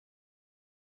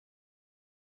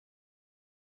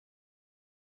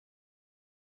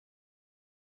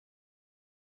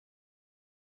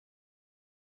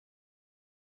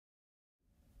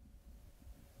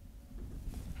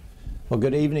Well,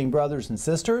 good evening, brothers and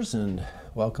sisters, and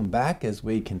welcome back as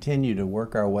we continue to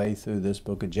work our way through this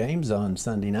book of James on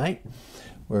Sunday night.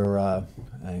 We're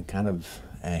kind of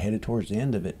headed towards the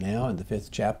end of it now in the 5th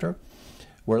chapter.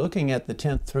 We're looking at the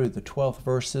 10th through the 12th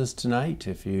verses tonight.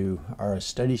 If you are a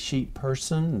study sheet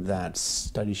person, that's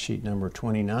study sheet number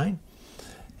 29.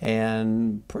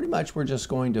 And pretty much we're just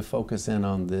going to focus in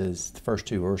on the first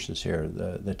two verses here,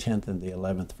 the 10th and the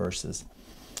 11th verses.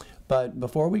 But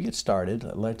before we get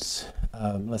started, let's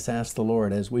ask the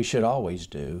Lord, as we should always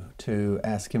do, to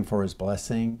ask Him for His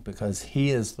blessing, because He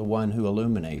is the one who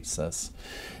illuminates us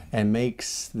and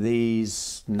makes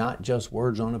these not just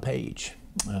words on a page,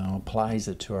 applies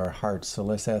it to our hearts. So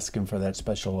let's ask Him for that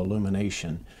special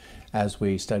illumination as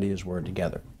we study His Word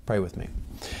together. Pray with me.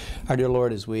 Our dear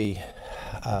Lord, as we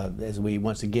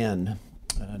once again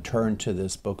turn to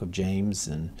this book of James,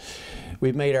 and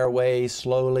we've made our way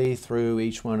slowly through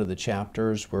each one of the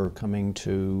chapters. We're coming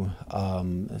to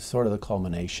sort of the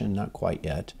culmination, not quite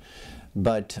yet.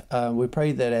 But we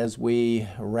pray that as we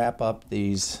wrap up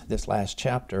this last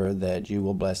chapter, that you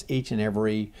will bless each and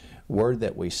every word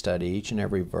that we study, each and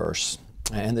every verse.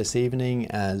 And this evening,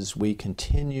 as we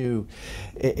continue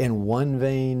in one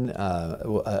vein,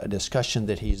 a discussion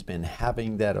that he's been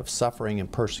having, that of suffering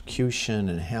and persecution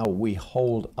and how we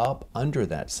hold up under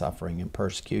that suffering and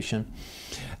persecution.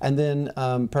 And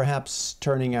then perhaps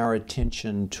turning our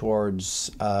attention towards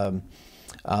the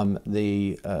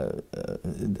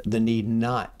need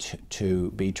not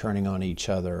to be turning on each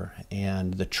other,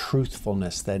 and the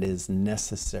truthfulness that is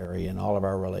necessary in all of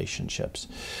our relationships.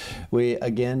 We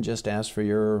again just ask for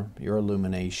your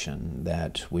illumination,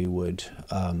 that we would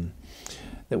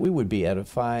be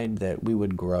edified, that we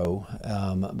would grow,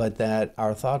 but that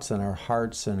our thoughts and our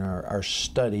hearts and our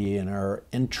study and our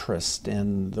interest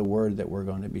in the Word that we're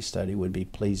going to be studying would be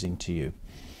pleasing to you,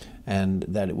 and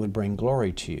that it would bring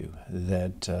glory to you,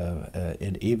 that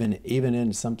even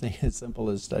in something as simple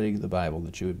as studying the Bible,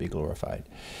 that you would be glorified.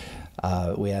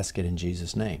 We ask it in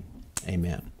Jesus' name.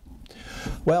 Amen.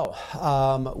 Well,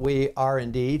 we are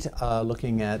indeed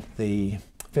looking at the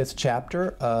 5th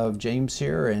chapter of James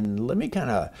here, and let me kind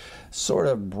of sort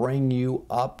of bring you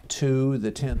up to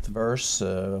the 10th verse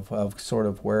of sort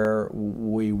of where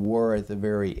we were at the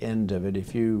very end of it.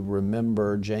 If you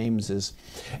remember, James is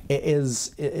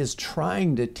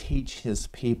trying to teach his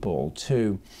people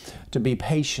to be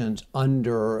patient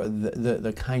under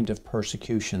the kind of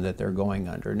persecution that they're going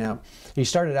under. Now, he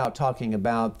started out talking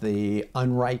about the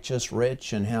unrighteous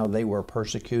rich and how they were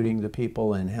persecuting the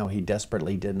people, and how he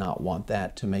desperately did not want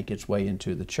that to make its way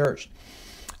into the church.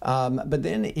 But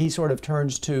then he sort of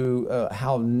turns to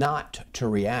how not to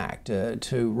react,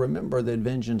 to remember that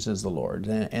vengeance is the Lord,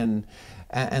 and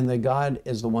that God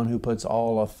is the one who puts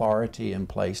all authority in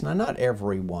place. Now, not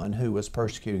everyone who was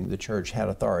persecuting the church had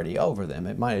authority over them.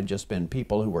 It might have just been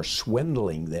people who were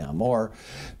swindling them, or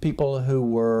people who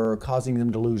were causing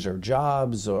them to lose their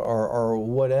jobs, or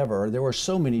whatever. There were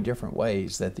so many different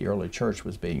ways that the early church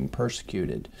was being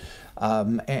persecuted.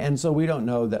 And so we don't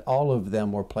know that all of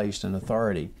them were placed in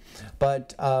authority.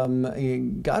 But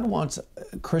God wants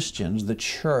Christians, the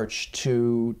church,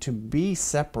 to be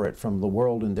separate from the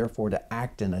world, and therefore to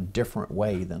act in a different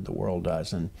way than the world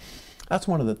does. And that's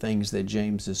one of the things that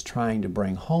James is trying to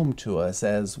bring home to us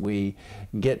as we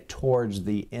get towards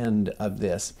the end of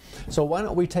this. So why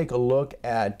don't we take a look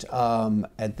at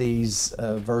these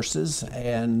verses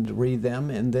and read them,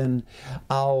 and then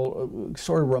I'll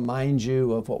sort of remind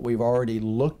you of what we've already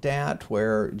looked at,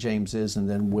 where James is, and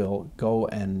then we'll go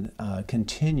and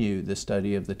continue the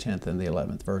study of the 10th and the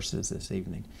 11th verses this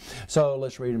evening. So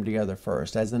let's read them together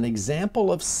first. As an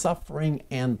example of suffering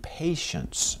and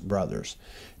patience, brothers,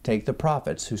 take the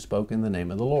prophets who spoke in the name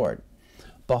of the Lord.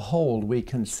 Behold, we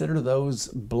consider those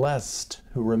blessed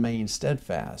who remain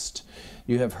steadfast.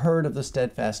 You have heard of the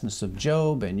steadfastness of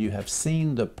Job, and you have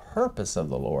seen the purpose of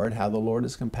the Lord, how the Lord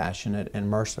is compassionate and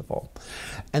merciful.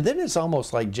 And then it's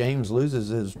almost like James loses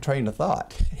his train of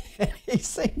thought. He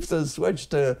seems to switch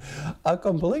to a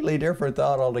completely different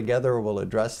thought altogether. We'll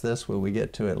address this when we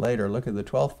get to it later. Look at the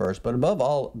 12th verse. But above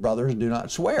all, brothers, do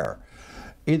not swear,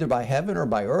 either by heaven or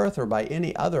by earth or by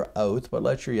any other oath, but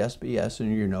let your yes be yes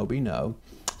and your no be no,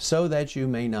 so that you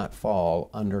may not fall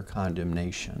under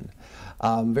condemnation.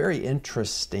 Very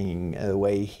interesting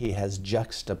way he has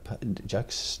juxtaposed,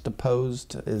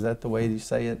 is that the way you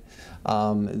say it?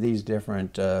 These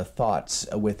different thoughts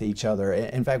with each other.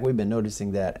 In fact, we've been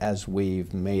noticing that as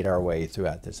we've made our way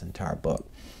throughout this entire book.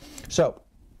 So,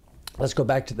 Let's go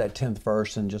back to that 10th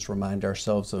verse and just remind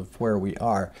ourselves of where we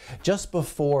are. Just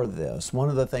before this, one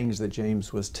of the things that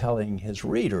James was telling his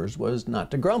readers was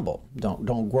not to grumble.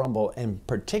 Don't grumble, and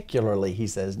particularly, he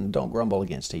says, don't grumble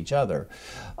against each other.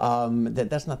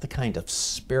 That's not the kind of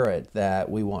spirit that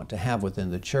we want to have within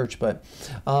the church, but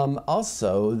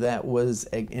also that was,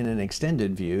 in an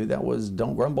extended view, that was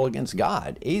don't grumble against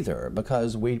God either,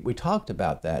 because we talked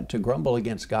about that. To grumble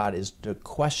against God is to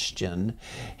question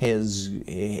his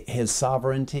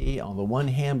sovereignty on the one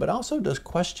hand, but also does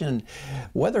question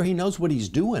whether he knows what he's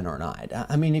doing or not.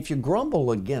 I mean, if you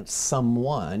grumble against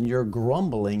someone, you're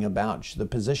grumbling about the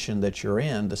position that you're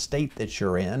in, the state that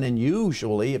you're in, and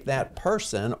usually if that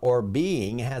person or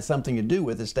being has something to do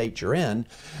with the state you're in,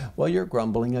 well, you're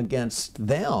grumbling against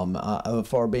them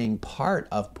for being part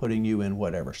of putting you in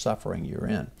whatever suffering you're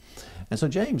in. And so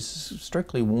James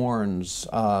strictly warns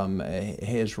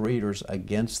his readers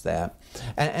against that.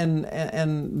 And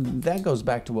that goes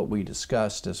back to what we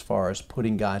discussed as far as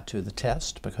putting God to the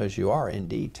test, because you are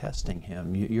indeed testing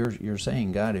him. You're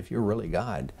saying, God, if you're really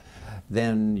God,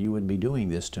 then you would be doing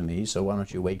this to me, so why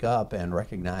don't you wake up and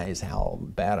recognize how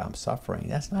bad I'm suffering?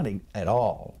 That's not at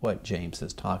all what James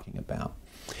is talking about.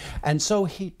 And so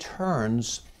he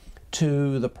turns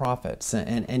to the prophets,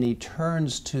 and he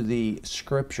turns to the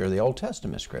scripture, the Old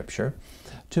Testament scripture,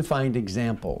 to find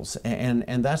examples.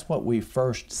 And that's what we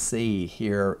first see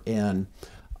here in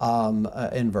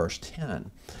verse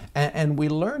 10. And we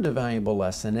learned a valuable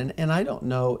lesson, and I don't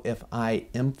know if I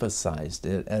emphasized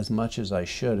it as much as I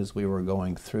should as we were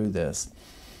going through this.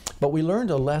 But we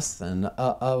learned a lesson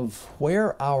of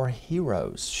where our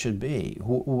heroes should be,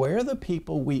 where the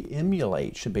people we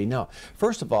emulate should be. Now,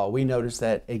 first of all, we notice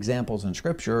that examples in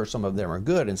Scripture, some of them are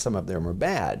good and some of them are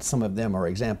bad. Some of them are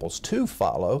examples to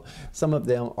follow. Some of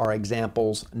them are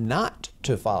examples not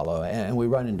to follow, and we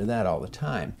run into that all the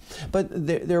time. But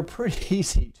they're pretty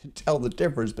easy to tell the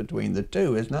difference between the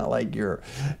two. It's not like you're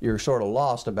sort of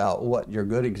lost about what your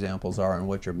good examples are and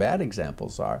what your bad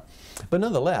examples are. But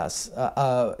nonetheless,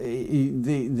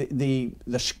 the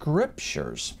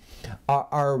scriptures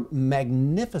are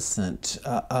magnificent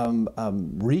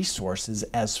resources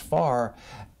as far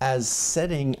as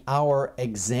setting our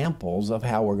examples of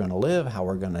how we're going to live, how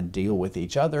we're going to deal with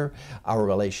each other, our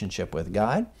relationship with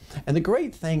God. And the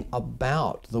great thing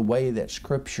about the way that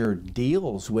Scripture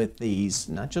deals with these,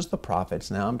 not just the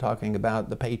prophets, now I'm talking about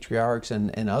the patriarchs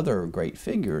and other great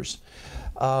figures,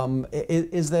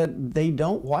 is that they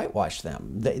don't whitewash them.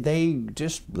 They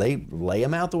lay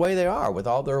them out the way they are with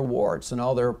all their warts and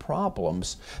all their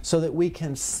problems, so that we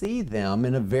can see them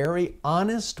in a very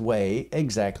honest way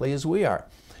exactly as we are.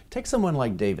 Take someone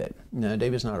like David. Now,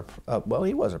 David's not well,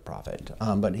 he was a prophet,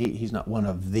 but he's not one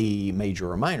of the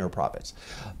major or minor prophets.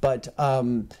 But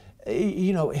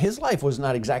you know, his life was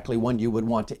not exactly one you would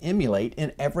want to emulate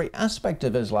in every aspect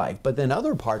of his life. But then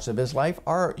other parts of his life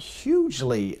are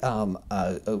hugely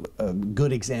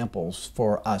good examples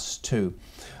for us to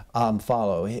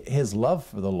follow. His love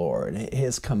for the Lord,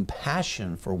 his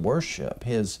compassion for worship,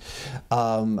 his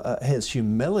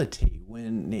humility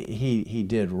when he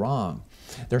did wrong.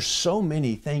 There's so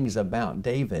many things about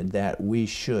David that we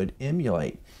should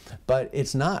emulate, but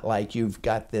it's not like you've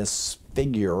got this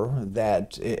figure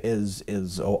that is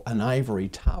an ivory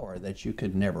tower that you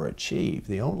could never achieve.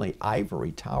 The only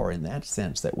ivory tower in that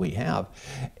sense that we have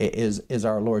is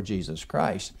our Lord Jesus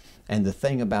Christ. And the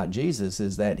thing about Jesus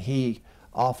is that he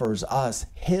offers us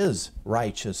his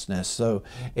righteousness. So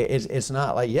it's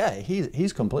not like, yeah,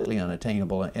 he's completely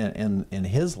unattainable in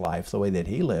his life, the way that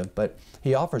he lived, but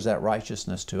he offers that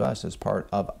righteousness to us as part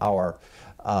of our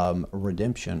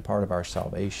redemption, part of our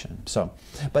salvation. So,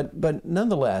 but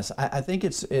nonetheless, I think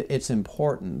it's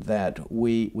important that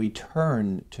we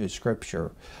turn to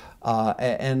Scripture.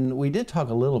 And we did talk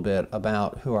a little bit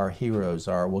about who our heroes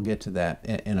are. We'll get to that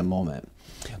in a moment.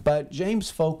 But James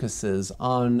focuses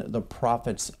on the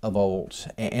prophets of old,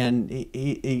 and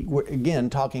he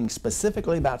again, talking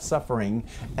specifically about suffering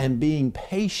and being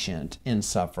patient in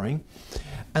suffering.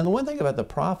 And the one thing about the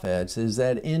prophets is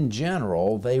that in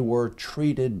general, they were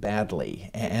treated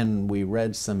badly. And we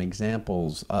read some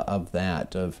examples of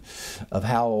that, of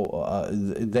how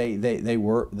they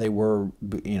were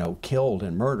killed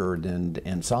and murdered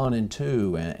and sawn in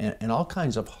two, and all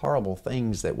kinds of horrible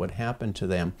things that would happen to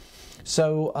them.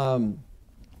 So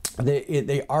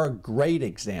they are great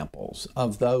examples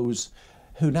of those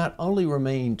who not only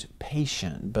remained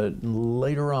patient, but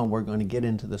later on we're going to get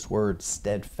into this word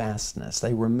steadfastness.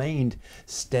 They remained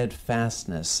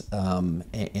steadfastness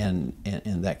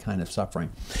in that kind of suffering.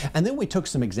 And then we took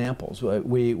some examples.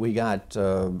 We got,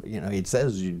 it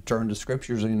says you turn to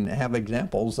scriptures and have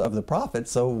examples of the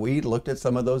prophets, so we looked at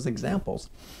some of those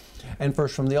examples. And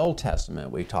first from the Old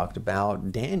Testament, we talked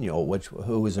about Daniel,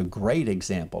 who was a great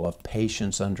example of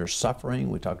patience under suffering.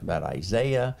 We talked about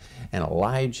Isaiah and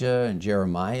Elijah and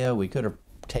Jeremiah. We could have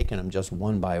taken them just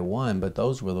one by one, but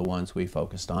those were the ones we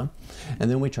focused on. And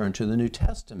then we turned to the New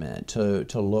Testament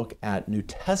to look at New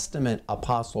Testament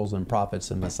apostles and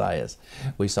prophets and messiahs.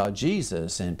 We saw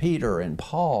Jesus and Peter and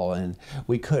Paul, and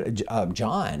we could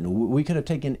John. We could have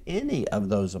taken any of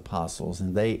those apostles,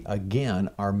 and they again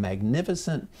are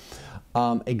magnificent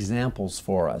examples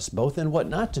for us, both in what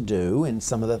not to do, and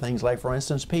some of the things like, for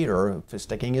instance, Peter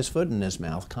sticking his foot in his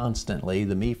mouth constantly,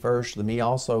 the me first, the me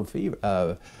also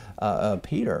Peter.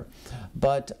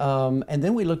 But, and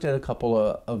then we looked at a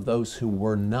couple of those who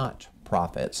were not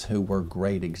prophets, who were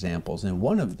great examples. And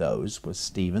one of those was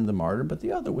Stephen the martyr, but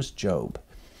the other was Job.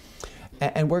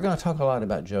 And we're going to talk a lot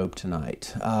about Job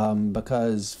tonight,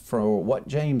 because for what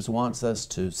James wants us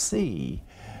to see,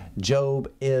 Job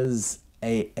is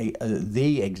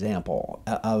the example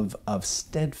of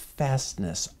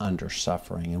steadfastness under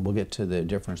suffering. And we'll get to the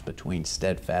difference between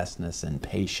steadfastness and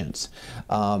patience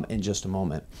in just a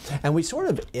moment. And we sort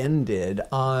of ended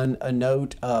on a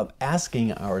note of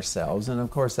asking ourselves, and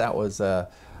of course that was a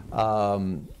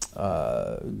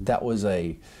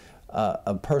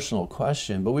personal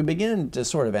question, but we began to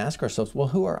sort of ask ourselves, well,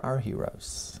 who are our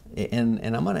heroes?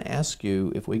 And I'm going to ask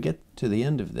you, if we get to the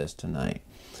end of this tonight,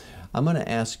 I'm going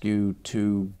to ask you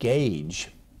to gauge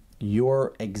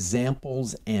your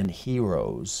examples and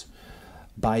heroes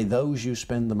by those you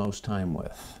spend the most time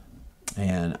with.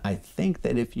 And I think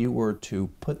that if you were to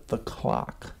put the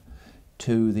clock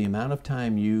to the amount of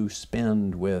time you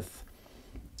spend with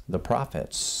the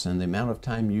prophets and the amount of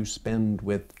time you spend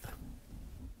with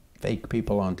fake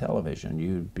people on television,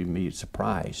 you'd be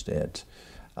surprised at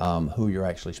who you're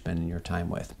actually spending your time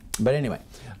with. But anyway,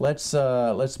 let's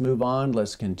move on.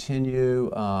 Let's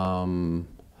continue, and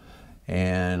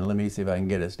let me see if I can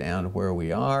get us down to where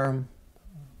we are.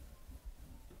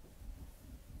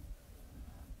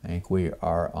 I think we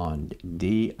are on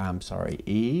E.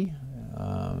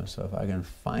 So if I can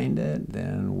find it,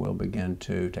 then we'll begin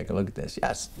to take a look at this.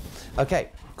 Yes. Okay.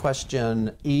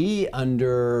 Question E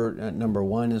under number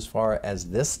 1 as far as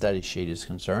this study sheet is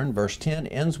concerned. Verse 10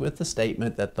 ends with the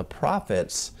statement that the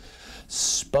prophets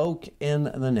spoke in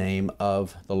the name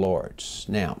of the Lord.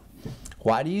 Now,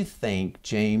 why do you think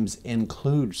James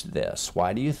includes this?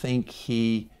 Why do you think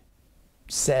he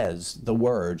says the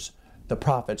words, the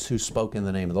prophets who spoke in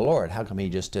the name of the Lord? How come he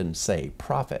just didn't say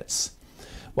prophets?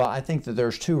 Well, I think that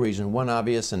there's two reasons, one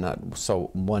obvious and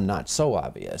one not so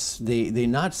obvious. The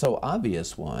not so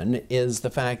obvious one is the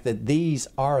fact that these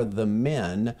are the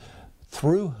men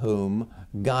through whom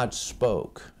God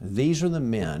spoke. These are the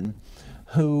men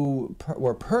who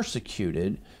were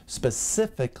persecuted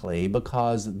specifically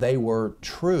because they were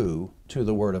true to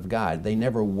the Word of God. They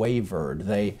never wavered.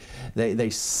 They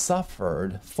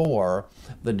suffered for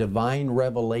the divine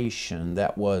revelation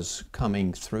that was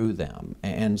coming through them.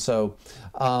 And so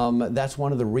that's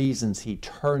one of the reasons he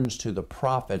turns to the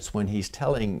prophets when he's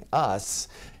telling us,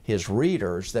 his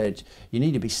readers, that you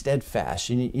need to be steadfast,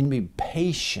 you need to be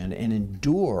patient and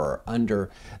endure under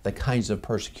the kinds of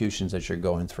persecutions that you're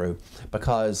going through,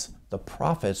 because the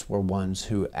prophets were ones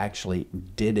who actually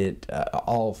did it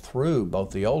all through both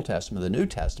the Old Testament and the New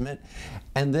Testament,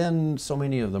 and then so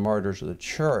many of the martyrs of the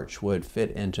church would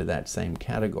fit into that same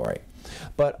category.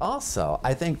 But also,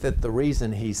 I think that the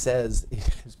reason he says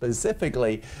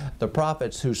specifically the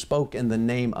prophets who spoke in the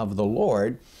name of the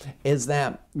Lord is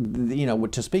that,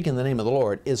 to speak in the name of the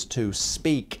Lord is to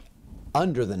speak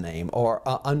under the name or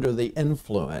under the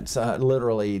influence,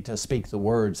 literally to speak the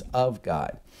words of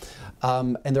God.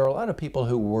 And there are a lot of people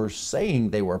who were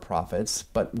saying they were prophets,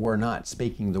 but were not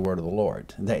speaking the word of the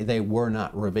Lord. They were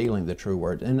not revealing the true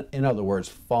word. In other words,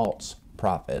 false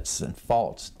prophets and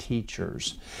false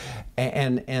teachers.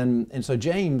 And so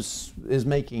James is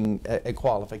making a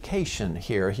qualification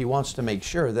here. He wants to make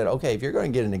sure that, okay, if you're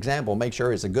going to get an example, make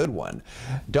sure it's a good one.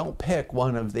 Don't pick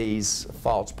one of these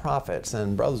false prophets.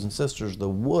 And brothers and sisters, the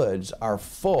woods are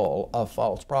full of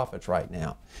false prophets right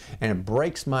now. And it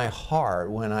breaks my heart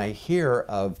when I hear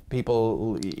of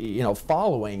people,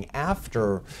 following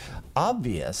after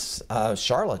obvious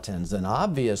charlatans and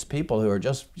obvious people who are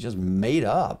just made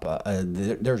up.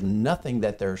 There's nothing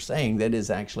that they're saying that is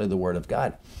actually the Word of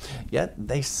God. Yet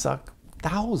they suck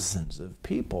thousands of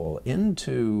people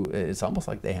into, it's almost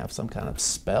like they have some kind of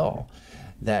spell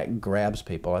that grabs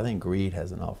people. I think greed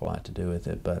has an awful lot to do with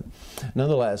it, but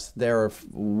nonetheless,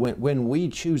 when we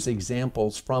choose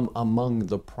examples from among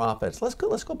the prophets, let's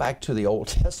go back to the Old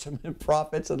Testament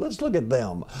prophets and let's look at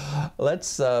them.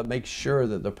 Let's make sure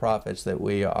that the prophets that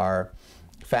we are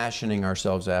fashioning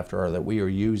ourselves after, or that we are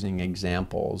using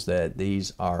examples, that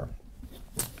these are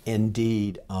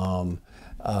indeed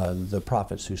the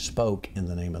prophets who spoke in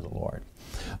the name of the Lord.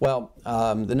 Well,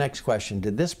 the next question,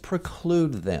 did this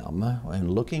preclude them,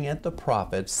 in looking at the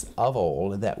prophets of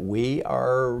old, that we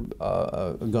are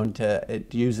going to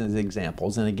use as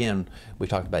examples? And again, we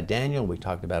talked about Daniel, we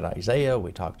talked about Isaiah,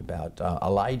 we talked about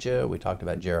Elijah, we talked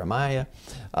about Jeremiah.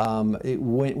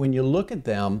 When you look at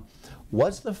them,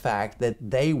 was the fact that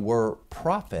they were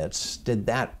prophets, did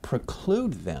that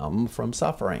preclude them from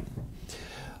suffering?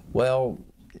 Well,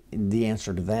 the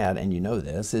answer to that, and you know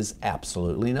this, is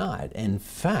absolutely not. In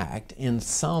fact, in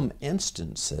some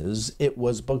instances, it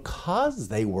was because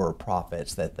they were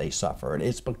prophets that they suffered.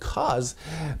 It's because,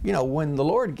 you know, when the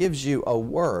Lord gives you a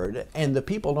word and the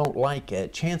people don't like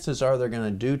it, chances are they're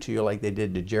going to do to you like they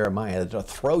did to Jeremiah, to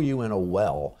throw you in a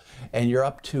well, and you're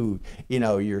up to, you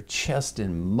know, your chest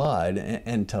in mud,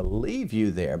 and to leave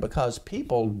you there, because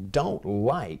people don't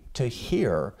like to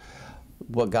hear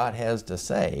what God has to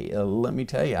say. Let me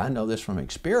tell you, I know this from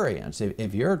experience.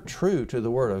 If you're true to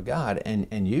the Word of God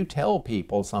and you tell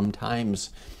people sometimes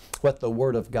what the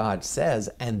Word of God says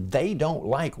and they don't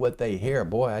like what they hear,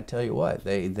 boy, I tell you what,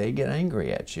 they get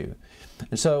angry at you.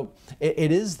 And so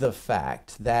it is the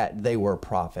fact that they were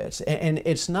prophets. And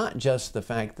it's not just the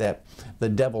fact that the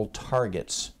devil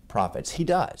targets prophets. He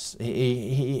does.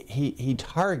 He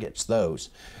targets those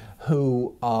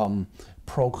who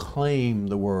proclaim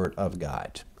the Word of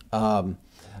God. But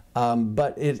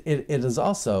it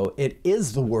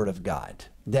is the Word of God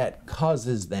that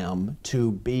causes them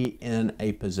to be in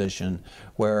a position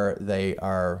where they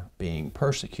are being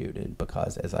persecuted,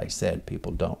 because, as I said,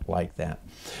 people don't like that.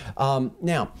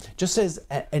 Now, just as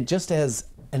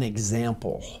an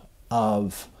example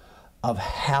of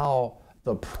how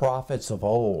the prophets of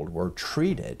old were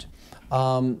treated,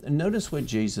 notice what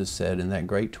Jesus said in that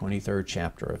great 23rd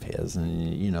chapter of his,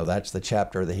 and you know that's the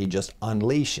chapter that he just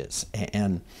unleashes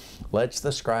and lets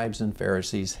the scribes and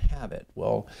Pharisees have it.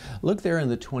 Well, look there in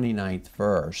the 29th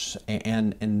verse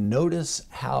and notice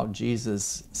how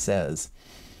Jesus says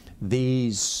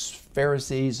these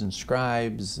Pharisees and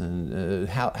scribes and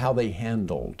how they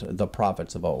handled the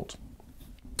prophets of old.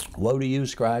 Woe to you,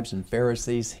 scribes and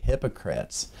Pharisees,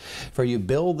 hypocrites! For you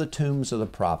build the tombs of the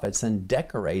prophets and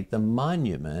decorate the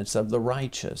monuments of the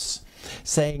righteous,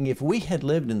 saying, if we had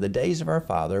lived in the days of our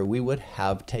father, we would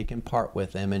have taken part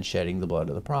with them in shedding the blood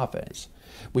of the prophets.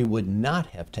 We would not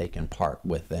have taken part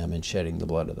with them in shedding the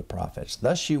blood of the prophets.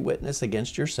 Thus you witness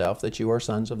against yourself that you are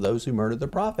sons of those who murdered the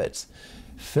prophets.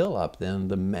 Fill up then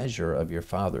the measure of your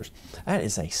fathers. That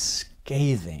is a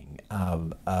scathing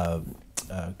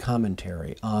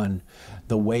commentary on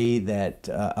the way that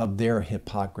of their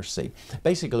hypocrisy.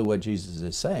 Basically what Jesus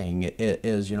is saying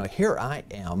is, you know, here I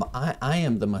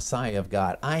am the Messiah of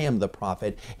God, I am the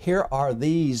prophet, here are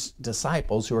these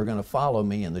disciples who are going to follow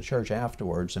me in the church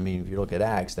afterwards. I mean, if you look at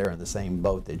Acts, they're in the same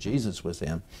boat that Jesus was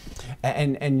in,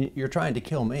 and you're trying to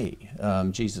kill me,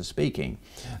 Jesus speaking,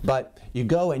 but you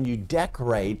go and you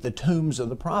decorate the tombs of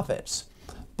the prophets.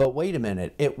 But wait a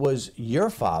minute, it was your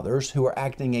fathers who were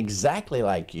acting exactly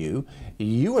like you.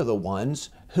 You are the ones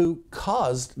who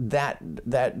caused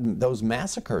those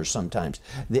massacres sometimes.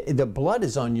 The blood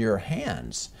is on your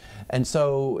hands. And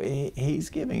so he's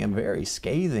giving a very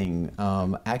scathing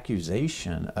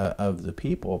accusation of the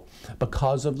people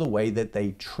because of the way that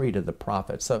they treated the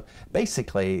prophets. So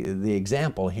basically, the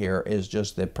example here is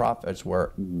just that prophets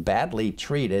were badly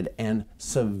treated and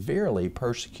severely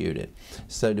persecuted.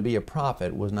 So to be a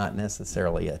prophet was not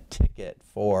necessarily a ticket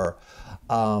for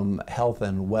health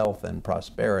and wealth and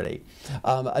prosperity.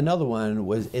 Another one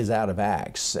is out of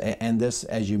Acts, and this,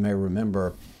 as you may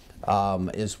remember,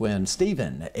 is when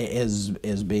Stephen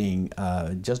is being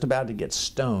just about to get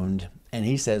stoned, and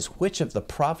he says, which of the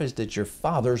prophets did your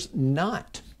fathers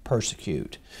not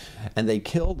persecute? And they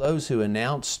killed those who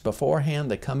announced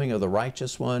beforehand the coming of the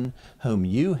righteous one, whom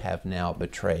you have now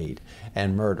betrayed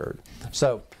and murdered.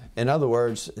 So, in other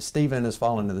words, Stephen has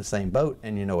fallen into the same boat,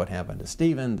 and you know what happened to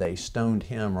Stephen. They stoned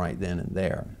him right then and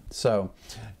there. So,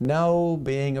 no,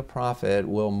 being a prophet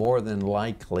will more than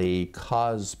likely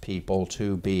cause people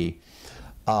to be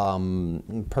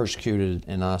persecuted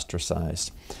and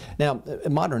ostracized. Now,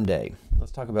 in modern day,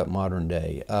 Let's talk about modern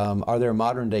day. Are there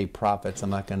modern day prophets?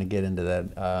 I'm not going to get into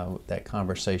that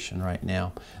conversation right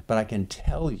now, but I can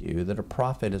tell you that a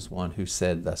prophet is one who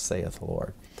said, "Thus saith the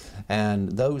Lord,"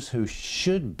 and those who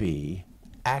should be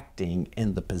acting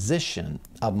in the position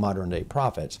of modern day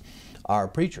prophets are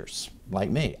preachers like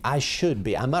me. I should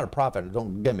be. I'm not a prophet.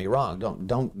 Don't get me wrong.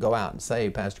 Don't go out and say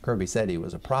Pastor Kirby said he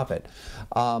was a prophet.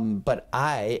 But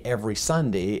I, every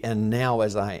Sunday, and now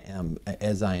as I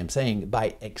am saying,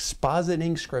 by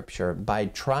expositing Scripture, by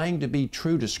trying to be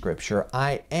true to Scripture,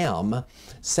 I am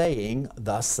saying,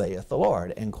 "Thus saith the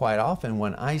Lord." And quite often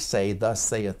when I say, "Thus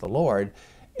saith the Lord,"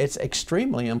 it's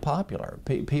extremely unpopular.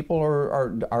 People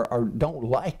don't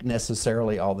like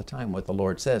necessarily all the time what the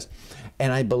Lord says.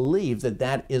 And I believe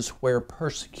that is where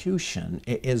persecution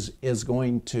is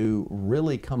going to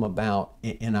really come about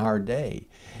in our day,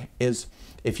 is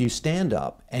if you stand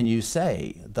up and you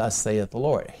say, "Thus saith the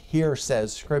Lord," here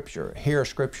says Scripture, here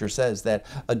Scripture says that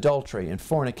adultery and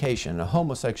fornication and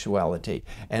homosexuality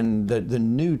and the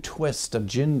new twist of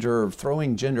gender,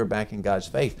 throwing gender back in God's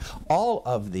faith, all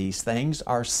of these things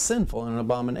are sinful and an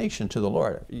abomination to the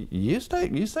Lord. You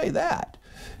say that,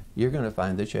 you're going to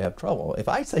find that you have trouble. If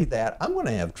I say that, I'm going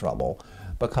to have trouble,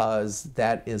 because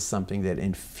that is something that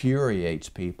infuriates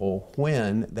people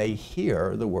when they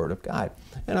hear the Word of God.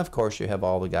 And of course, you have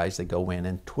all the guys that go in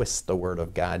and twist the Word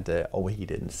of God to, "Oh, he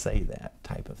didn't say that,"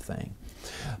 type of thing.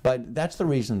 But that's the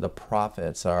reason the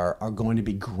prophets are going to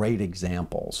be great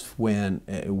examples when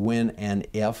and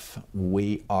if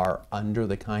we are under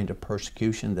the kind of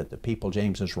persecution that the people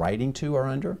James is writing to are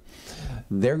under.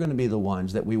 They're going to be the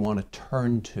ones that we want to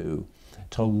turn to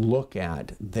look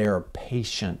at their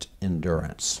patient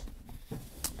endurance.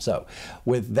 So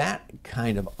with that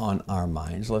kind of on our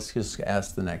minds, let's just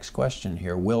ask the next question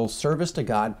here. Will service to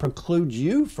God preclude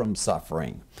you from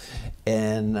suffering?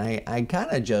 And I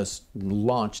kind of just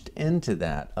launched into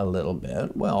that a little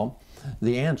bit. Well,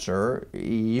 the answer,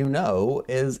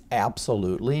 is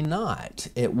absolutely not.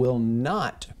 It will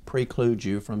not preclude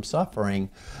you from suffering,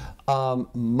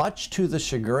 much to the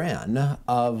chagrin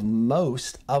of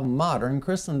most of modern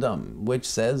Christendom, which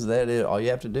says that all you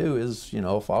have to do is,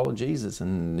 follow Jesus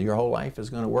and your whole life is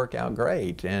going to work out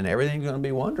great and everything's going to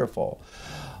be wonderful.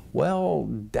 Well,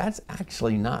 that's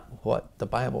actually not what the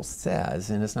Bible says,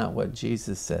 and it's not what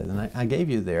Jesus says. And I gave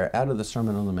you there out of the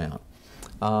Sermon on the Mount.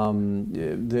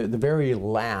 The very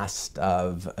last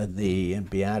of the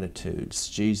Beatitudes,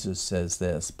 Jesus says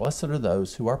this: "Blessed are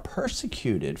those who are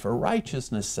persecuted for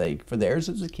righteousness' sake, for theirs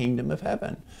is the kingdom of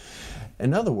heaven."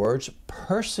 In other words,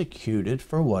 persecuted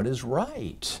for what is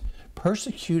right,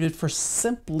 persecuted for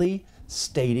simply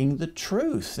stating the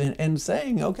truth and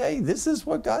saying, okay, this is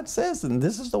what God says and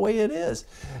this is the way it is.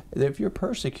 If you're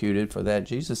persecuted for that,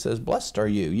 Jesus says, blessed are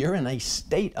you. You're in a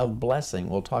state of blessing.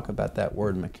 We'll talk about that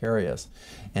word Macarius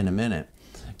in a minute.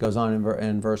 Goes on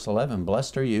in verse 11,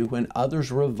 blessed are you when others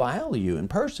revile you and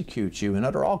persecute you and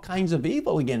utter all kinds of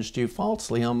evil against you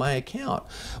falsely on my account.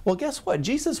 Well, guess what?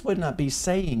 Jesus would not be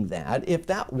saying that if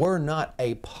that were not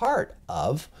a part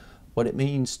of what it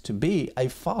means to be a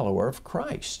follower of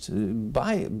Christ.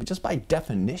 Just by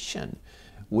definition,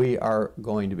 we are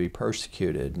going to be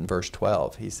persecuted. In verse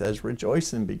 12, he says,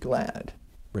 rejoice and be glad.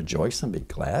 Rejoice and be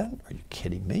glad? Are you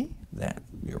kidding me? That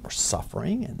you're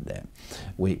suffering and that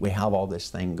we have all this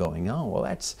thing going on. Well,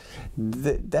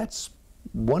 that's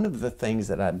one of the things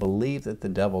that I believe that the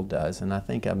devil does, and I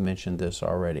think I've mentioned this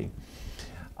already.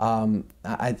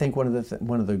 I think one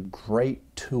of the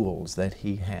great tools that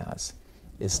he has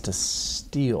is to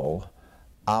steal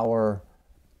our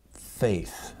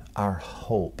faith, our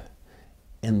hope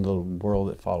in the world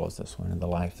that follows this one, in the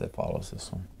life that follows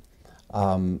this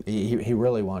one. He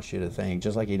really wants you to think,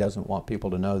 just like he doesn't want people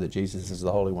to know that Jesus is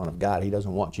the Holy One of God, he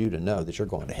doesn't want you to know that you're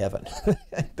going to heaven,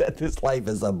 that this life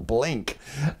is a blink,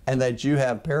 and that you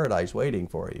have paradise waiting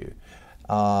for you.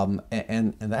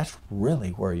 And that's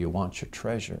really where you want your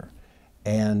treasure.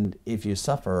 And if you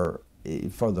suffer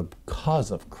for the cause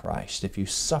of Christ, if you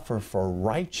suffer for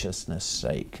righteousness'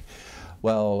 sake,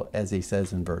 well, as he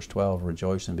says in verse 12,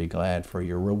 rejoice and be glad, for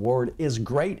your reward is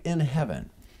great in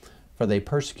heaven. For they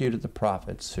persecuted the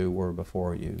prophets who were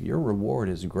before you. Your reward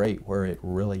is great where it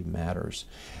really matters.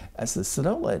 So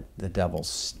don't let the devil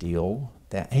steal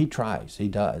that. He tries. He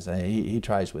does. He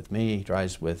tries with me. He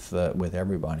tries with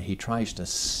everybody. He tries to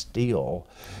steal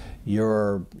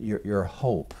your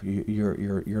hope,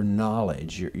 your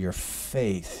knowledge, your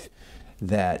faith,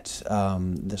 that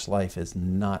this life is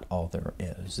not all there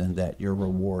is, and that your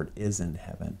reward is in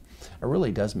heaven. It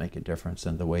really does make a difference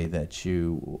in the way that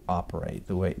you operate,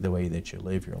 the way that you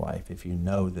live your life, if you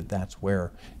know that that's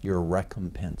where your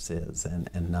recompense is,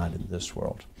 and not in this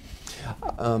world.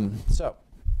 So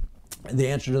the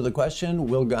answer to the question,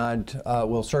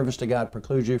 will service to God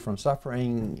preclude you from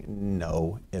suffering?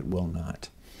 No, it will not.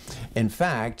 In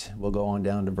fact, we'll go on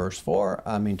down to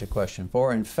to question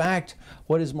 4. In fact,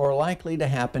 what is more likely to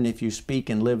happen if you speak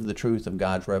and live the truth of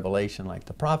God's revelation like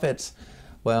the prophets?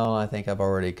 Well, I think I've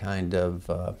already kind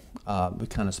of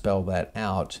spelled that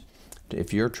out.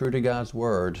 If you're true to God's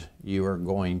word, you are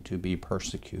going to be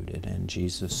persecuted. And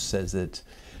Jesus says it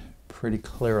pretty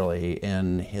clearly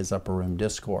in his upper room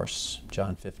discourse,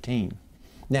 John 15.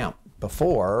 Now,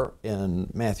 before, in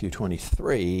Matthew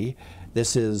 23,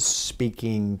 this is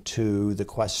speaking to the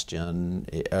question,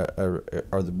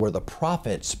 were the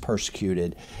prophets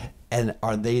persecuted, and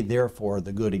are they therefore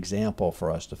the good example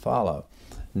for us to follow?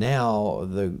 Now,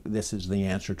 this is the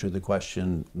answer to the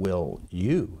question, will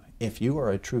you? If you are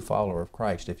a true follower of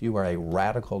Christ, if you are a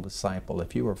radical disciple,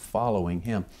 if you are following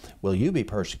him, will you be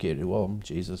persecuted? Well,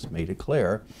 Jesus made it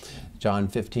clear. John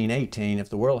 15:18, if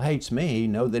the world hates me,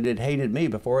 know that it hated me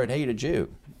before it hated you.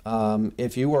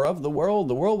 If you were of the world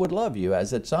would love you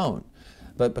as its own.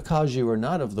 But because you are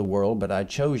not of the world, but I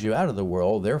chose you out of the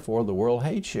world, therefore the world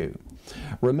hates you.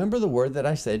 Remember the word that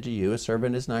I said to you, a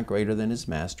servant is not greater than his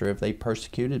master. If they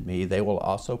persecuted me, they will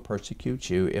also persecute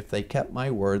you. If they kept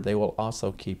my word, they will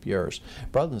also keep yours.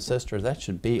 Brothers and sisters, that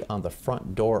should be on the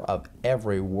front door of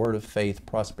every word of faith,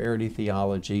 prosperity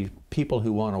theology, people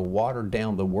who want to water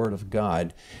down the word of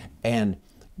God and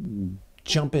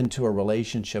jump into a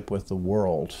relationship with the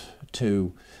world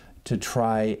to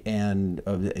try and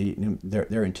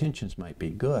their intentions might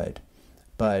be good.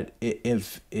 But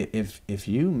if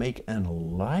you make an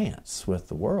alliance with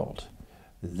the world,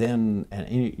 then,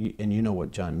 and you know what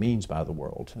John means by the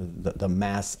world, the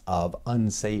mass of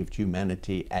unsaved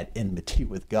humanity at enmity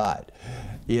with God.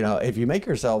 You know, if you make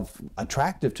yourself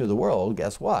attractive to the world,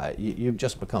 guess what? You've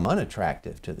just become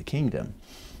unattractive to the kingdom.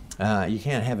 You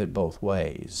can't have it both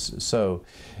ways. So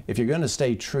if you're going to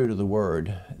stay true to the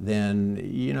word, then,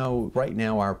 you know, right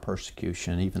now our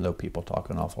persecution, even though people talk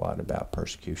an awful lot about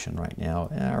persecution right now,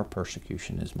 our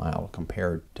persecution is mild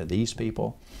compared to these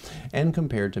people and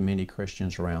compared to many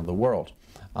Christians around the world.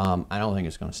 I don't think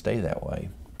it's going to stay that way.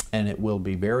 And it will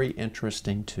be very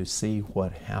interesting to see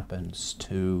what happens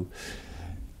to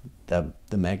the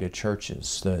mega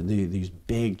churches, these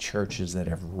big churches that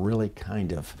have really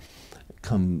kind of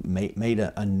made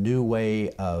a new way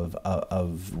of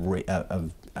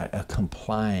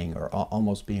complying or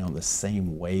almost being on the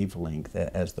same wavelength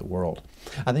as the world.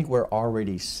 I think we're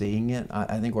already seeing it.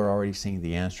 I think we're already seeing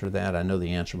the answer to that. I know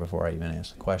the answer before I even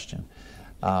ask the question.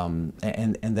 And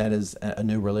that is a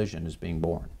new religion is being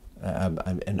born.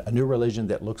 A new religion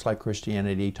that looks like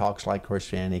Christianity, talks like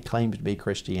Christianity, claims to be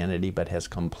Christianity, but has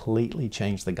completely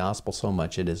changed the gospel so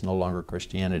much it is no longer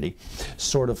Christianity.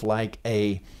 Sort of like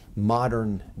a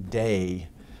modern day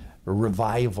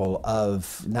revival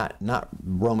of not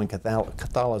Roman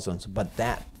Catholicism, but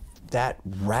that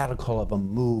radical of a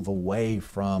move away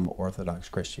from Orthodox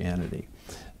Christianity,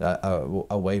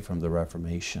 away from the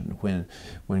Reformation, when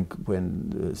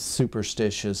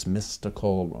superstitious,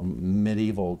 mystical,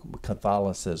 medieval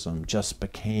Catholicism just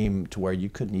became to where you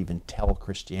couldn't even tell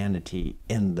Christianity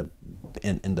in the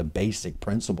basic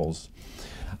principles.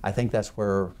 I think that's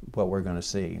what we're going to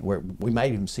see. We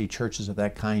might even see churches of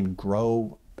that kind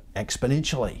grow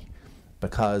exponentially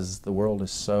because the world is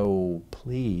so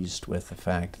pleased with the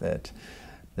fact that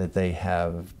they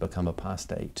have become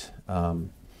apostate.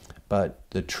 But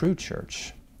the true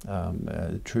church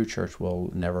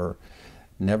will never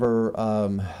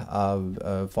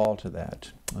fall to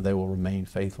that. They will remain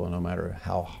faithful no matter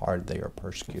how hard they are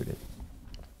persecuted.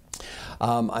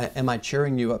 Am I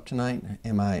cheering you up tonight?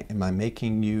 Am I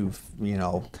making you,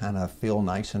 kind of feel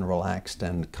nice and relaxed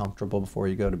and comfortable before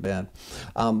you go to bed?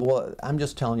 Well, I'm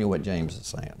just telling you what James is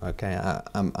saying. Okay,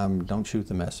 don't shoot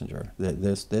the messenger.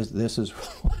 This is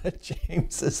what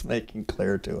James is making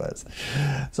clear to us.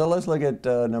 So let's look at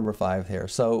number 5 here.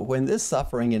 So when this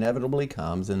suffering inevitably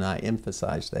comes, and I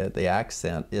emphasize that the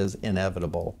accent is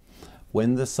inevitable.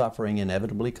 When the suffering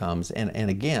inevitably comes, and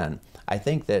again, I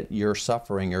think that your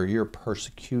suffering or your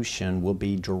persecution will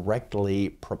be directly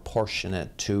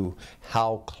proportionate to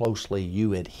how closely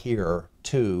you adhere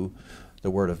to the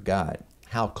Word of God,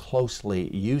 how closely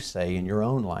you say in your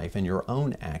own life, in your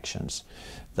own actions,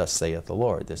 thus saith the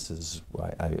Lord. This is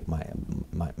why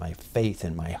my faith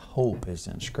and my hope is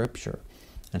in Scripture.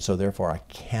 And so therefore I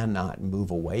cannot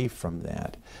move away from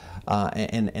that.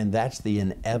 And that's the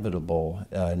inevitable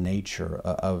nature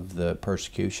of the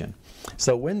persecution.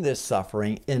 So when this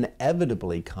suffering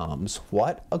inevitably comes,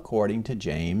 what, according to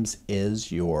James,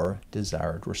 is your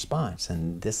desired response?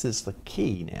 And this is the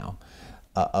key now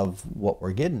of what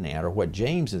we're getting at, or what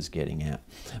James is getting at,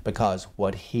 because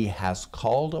what he has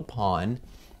called upon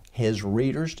his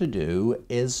readers to do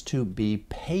is to be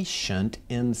patient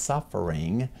in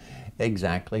suffering,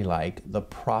 exactly like the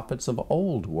prophets of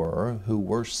old were, who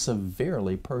were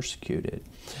severely persecuted.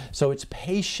 So it's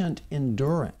patient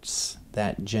endurance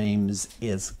that James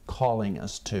is calling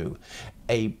us to.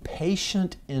 A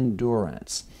patient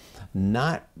endurance,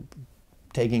 not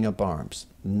taking up arms,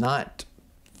 not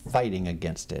fighting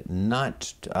against it,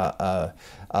 not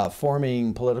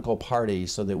forming political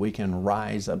parties so that we can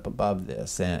rise up above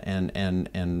this and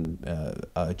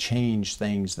change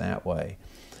things that way,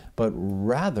 but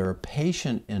rather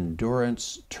patient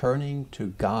endurance, turning to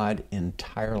God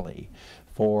entirely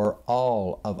for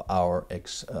all of our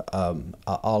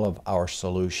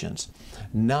solutions,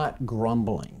 not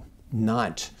grumbling,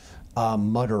 not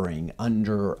muttering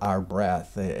under our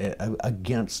breath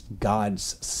against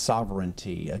God's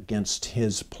sovereignty, against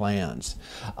His plans,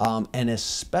 and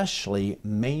especially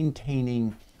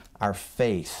maintaining our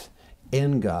faith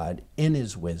in God, in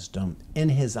His wisdom, in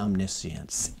His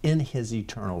omniscience, in His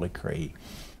eternal decree,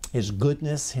 His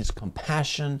goodness, His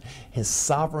compassion, His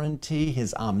sovereignty,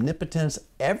 His omnipotence,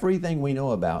 everything we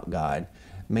know about God,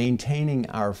 maintaining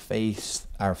our faith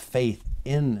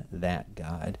in that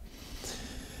God.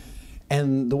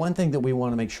 And the one thing that we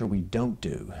want to make sure we don't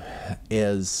do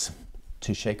is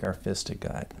to shake our fist at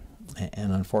God.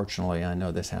 And unfortunately, I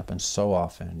know this happens so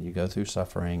often. You go through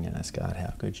suffering and ask God,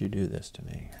 how could you do this to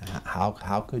me?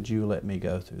 How could you let me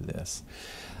go through this?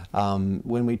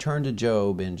 When we turn to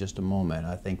Job in just a moment,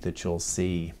 I think that you'll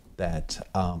see that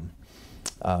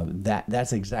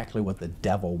that's exactly what the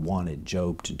devil wanted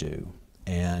Job to do,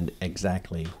 and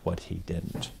exactly what he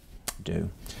didn't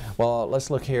do. Well, let's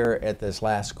look here at this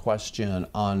last question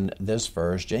on this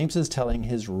verse. James is telling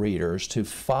his readers to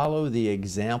follow the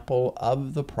example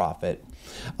of the prophets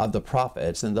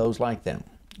and those like them.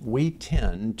 We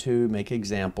tend to make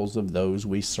examples of those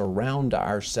we surround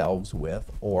ourselves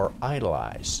with or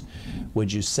idolize.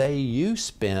 Would you say you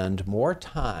spend more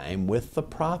time with the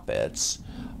prophets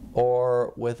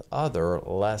or with other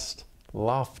less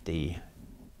lofty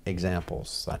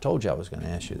examples? I told you I was going to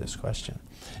ask you this question.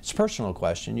 It's a personal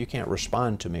question. You can't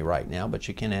respond to me right now, but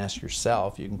you can ask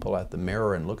yourself. You can pull out the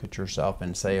mirror and look at yourself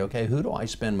and say, okay, who do I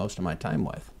spend most of my time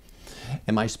with?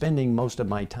 Am I spending most of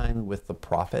my time with the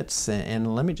prophets?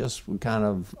 And let me just kind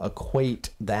of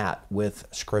equate that with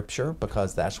Scripture,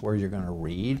 because that's where you're going to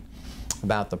read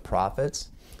about the prophets.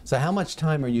 So how much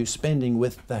time are you spending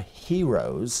with the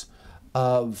heroes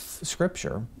of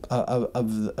Scripture,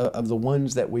 of the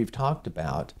ones that we've talked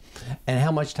about, and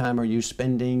how much time are you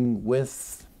spending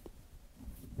with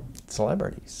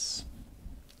celebrities,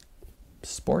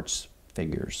 sports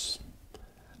figures?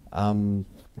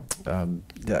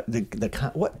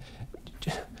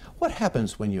 What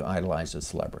happens when you idolize a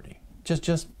celebrity?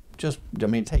 Just I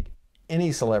mean, take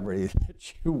any celebrity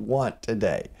that you want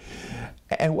today.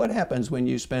 And what happens when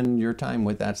you spend your time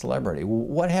with that celebrity?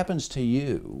 What happens to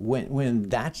you when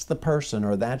that's the person,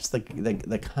 or that's the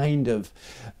kind of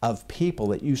people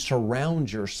that you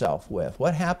surround yourself with?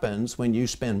 What happens when you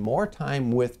spend more time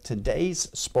with today's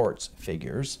sports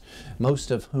figures,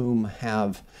 most of whom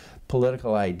have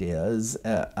political ideas,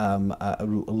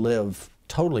 live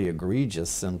totally egregious,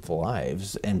 sinful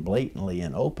lives, and blatantly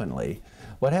and openly?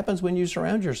 What happens when you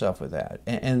surround yourself with that?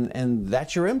 And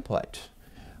that's your input.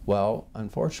 Well,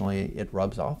 unfortunately, it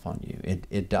rubs off on you.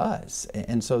 It does.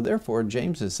 And so therefore,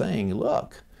 James is saying,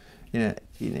 look,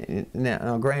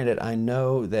 now granted, I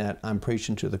know that I'm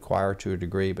preaching to the choir to a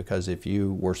degree, because if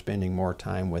you were spending more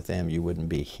time with them, you wouldn't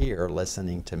be here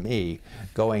listening to me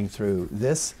going through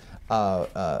this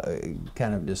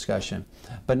kind of discussion.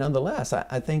 But nonetheless,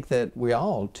 I think that we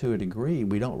all, to a degree,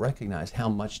 we don't recognize how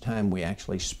much time we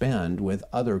actually spend with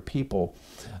other people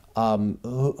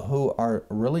who are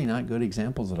really not good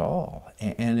examples at all.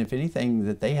 And if anything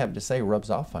that they have to say rubs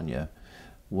off on you,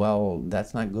 well,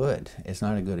 that's not good. It's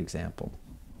not a good example.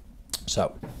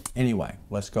 So anyway,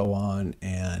 let's go on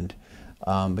and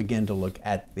begin to look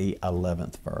at the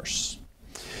 11th verse.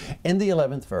 In the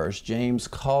 11th verse, James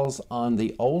calls on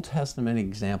the Old Testament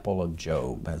example of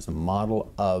Job as a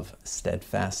model of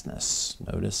steadfastness.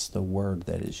 Notice the word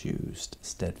that is used,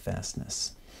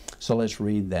 steadfastness. So let's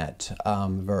read that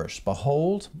verse.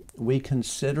 Behold, we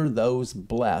consider those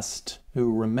blessed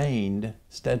who remained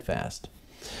steadfast.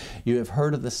 You have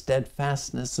heard of the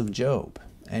steadfastness of Job,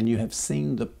 and you have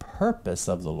seen the purpose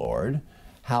of the Lord,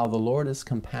 how the Lord is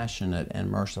compassionate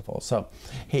and merciful. So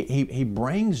he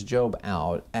brings Job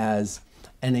out as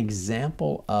an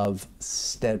example of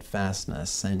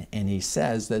steadfastness, and he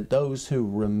says that those who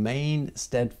remain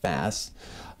steadfast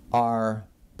are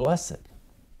blessed.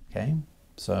 Okay,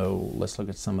 so let's look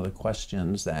at some of the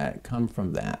questions that come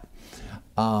from that.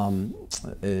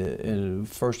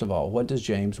 First of all, what does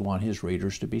James want his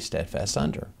readers to be steadfast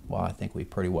under? Well, I think we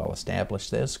pretty well established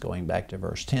this going back to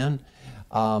verse 10.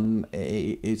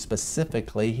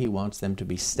 Specifically, he wants them to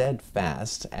be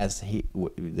steadfast, as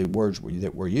the words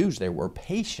that were used there were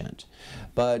patient,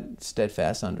 but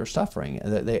steadfast under suffering.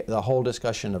 The whole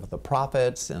discussion of the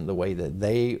prophets and the way that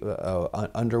they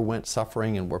underwent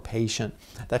suffering and were patient,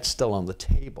 that's still on the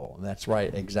table. That's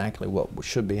right, exactly what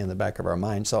should be in the back of our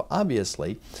mind. So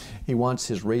obviously, he wants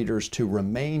his readers to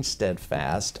remain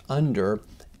steadfast under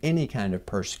any kind of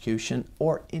persecution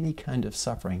or any kind of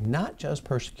suffering, not just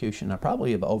persecution. I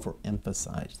probably have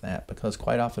overemphasized that, because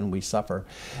quite often we suffer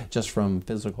just from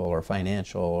physical or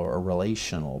financial or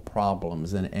relational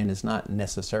problems, and it's not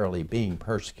necessarily being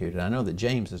persecuted. I know that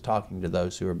James is talking to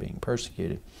those who are being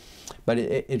persecuted, but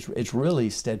it's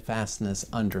really steadfastness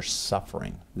under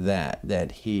suffering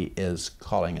that he is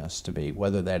calling us to be,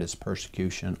 whether that is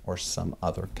persecution or some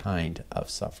other kind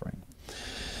of suffering.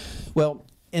 Well,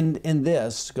 in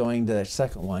this, going to the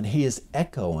second one, he is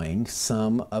echoing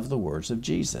some of the words of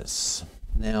Jesus.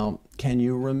 Now, can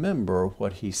you remember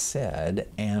what he said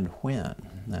and when?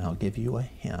 Now, I'll give you a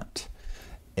hint.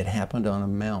 It happened on a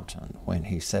mountain when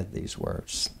he said these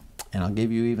words. And I'll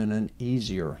give you even an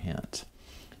easier hint.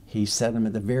 He said them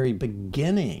at the very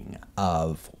beginning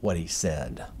of what he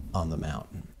said on the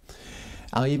mountain.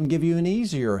 I'll even give you an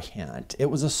easier hint. It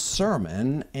was a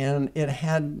sermon, and it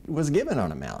was given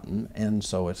on a mountain, and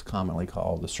so it's commonly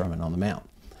called the Sermon on the Mount.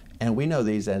 And we know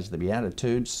these as the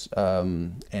Beatitudes,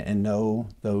 and no,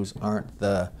 those aren't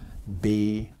the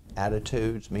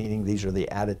Beatitudes, meaning these are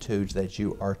the attitudes that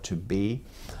you are to be.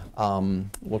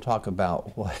 We'll talk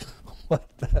about what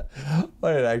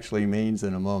it actually means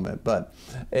in a moment. But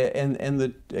again, in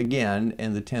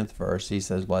the 10th verse, he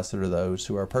says, "Blessed are those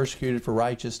who are persecuted for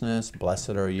righteousness. Blessed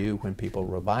are you when people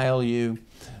revile you."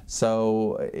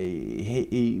 So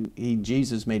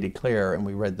Jesus made it clear, and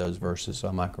we read those verses, so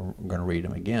I'm not going to read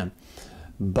them again.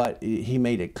 But he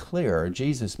made it clear,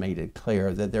 Jesus made it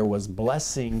clear, that there was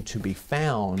blessing to be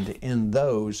found in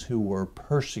those who were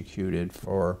persecuted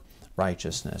for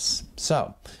righteousness.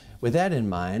 So, with that in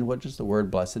mind, what does the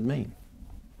word blessed mean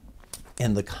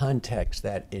in the context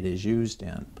that it is used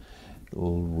in?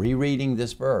 Rereading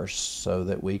this verse so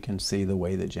that we can see the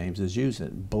way that James has used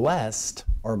it. Blessed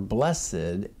or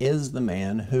blessed is the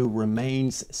man who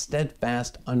remains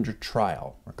steadfast under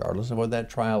trial, regardless of what that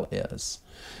trial is.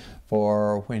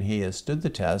 For when he has stood the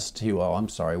test,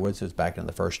 this is back in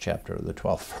the first chapter of the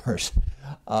 12th verse.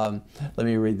 Let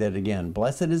me read that again.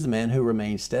 Blessed is the man who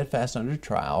remains steadfast under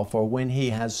trial, for when he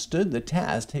has stood the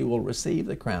test, he will receive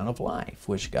the crown of life,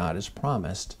 which God has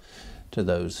promised to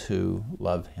those who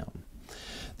love him.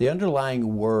 The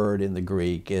underlying word in the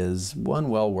Greek is one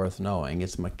well worth knowing.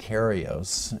 It's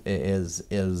makarios, is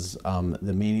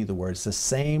the meaning of the word. It's the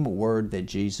same word that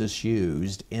Jesus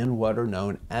used in what are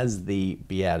known as the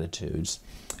Beatitudes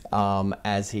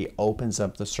as he opens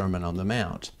up the Sermon on the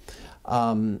Mount.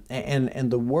 And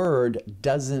the word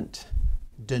doesn't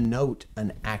denote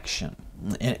an action.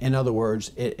 In other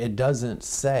words, it doesn't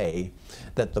say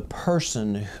that the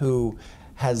person who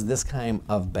has this kind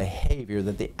of behavior,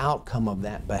 that the outcome of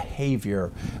that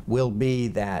behavior will be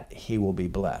that he will be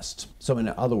blessed. So in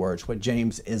other words, what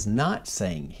James is not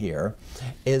saying here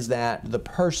is that the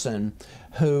person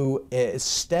who is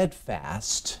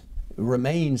steadfast,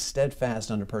 remains steadfast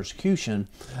under persecution,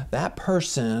 that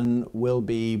person will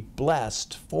be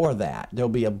blessed for that. There'll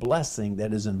be a blessing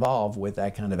that is involved with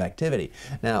that kind of activity.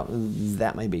 Now,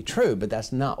 that may be true, but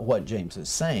that's not what James is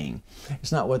saying.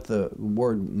 It's not what the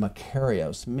word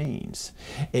makarios means.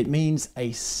 It means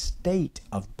a state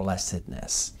of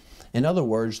blessedness. In other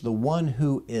words, the one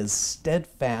who is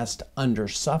steadfast under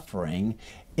suffering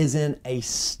is in a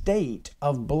state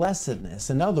of blessedness.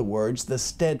 In other words, the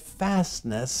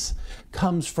steadfastness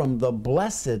comes from the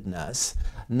blessedness,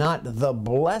 not the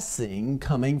blessing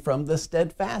coming from the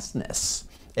steadfastness.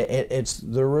 It's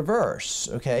the reverse,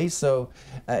 okay? So,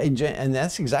 and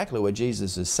that's exactly what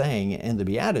Jesus is saying in the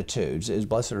Beatitudes, is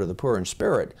blessed are the poor in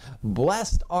spirit.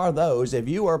 Blessed are those, if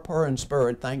you are poor in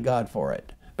spirit, thank God for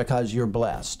it. because you're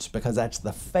blessed, because that's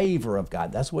the favor of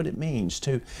God. That's what it means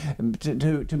to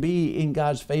be in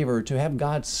God's favor, to have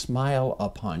God smile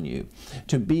upon you,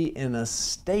 to be in a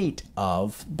state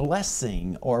of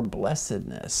blessing or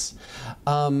blessedness.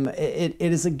 It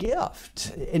is a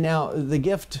gift. Now, the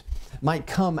gift might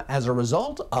come as a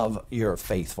result of your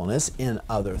faithfulness in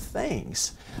other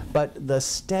things, but the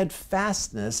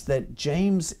steadfastness that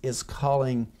James is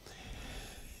calling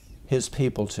his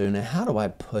people to. Now, how do I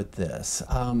put this?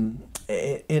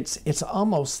 It's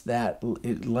almost that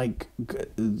like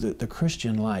the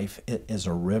Christian life is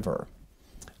a river,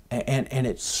 and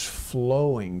it's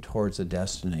flowing towards a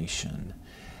destination.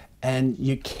 And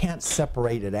you can't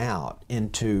separate it out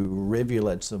into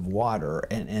rivulets of water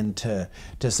and to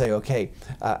say, okay,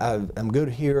 I'm good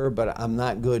here, but I'm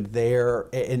not good there.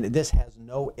 And this has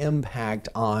no impact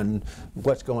on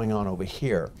what's going on over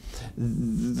here.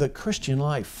 The Christian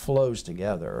life flows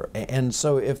together. And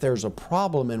so if there's a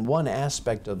problem in one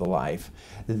aspect of the life,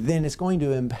 then it's going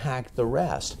to impact the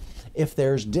rest. If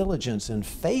there's diligence and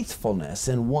faithfulness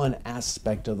in one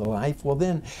aspect of the life, well,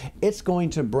 then it's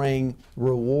going to bring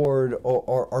reward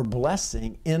or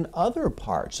blessing in other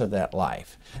parts of that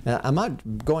life. Now, I'm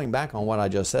not going back on what I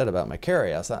just said about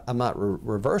Macarius. I'm not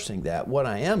reversing that. What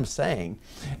I am saying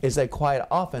is that quite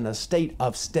often a state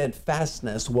of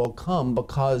steadfastness will come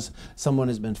because someone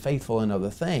has been faithful in other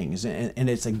things. And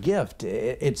it's a gift.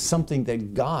 It's something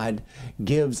that God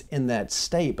gives in that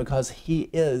state because He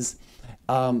is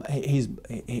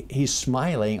he's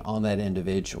smiling on that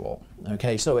individual.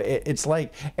 Okay, so it's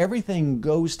like everything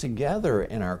goes together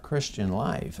in our Christian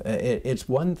life. It's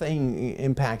one thing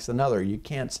impacts another. You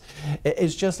can't.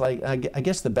 It's just like, I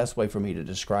guess the best way for me to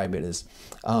describe it is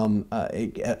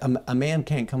a man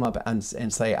can't come up and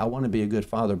say, I want to be a good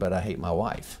father, but I hate my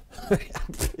wife.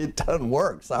 It doesn't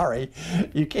work. Sorry,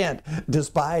 you can't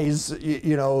despise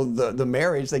the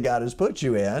marriage that God has put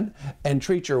you in and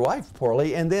treat your wife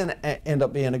poorly and then end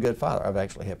up being a good father. I've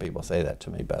actually had people say that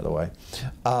to me, by the way.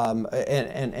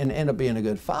 And end up being a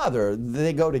good father.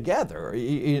 They go together.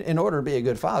 In order to be a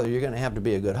good father, you're going to have to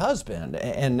be a good husband,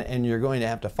 and you're going to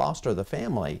have to foster the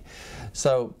family.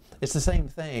 So it's the same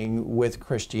thing with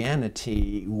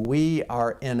Christianity. We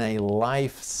are in a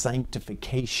life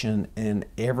sanctification, and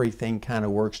everything kind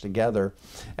of works together,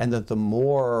 and that the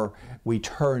more we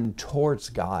turn towards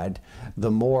God,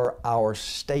 the more our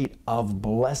state of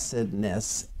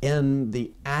blessedness in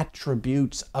the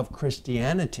attributes of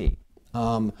Christianity,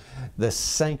 the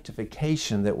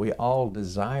sanctification that we all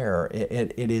desire,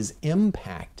 it is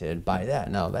impacted by that.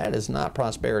 Now, that is not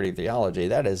prosperity theology.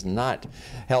 That is not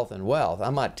health and wealth.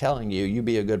 I'm not telling you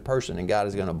be a good person and God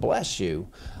is going to bless you.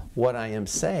 What I am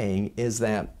saying is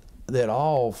that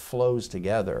all flows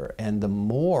together, and the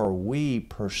more we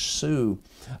pursue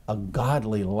a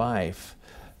godly life,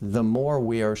 the more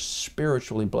we are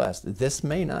spiritually blessed. This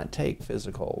may not take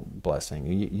physical blessing.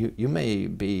 You may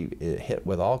be hit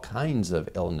with all kinds of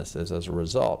illnesses as a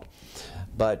result,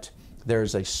 but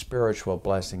there's a spiritual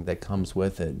blessing that comes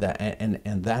with it.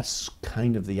 And that's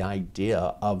kind of the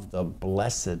idea of the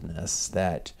blessedness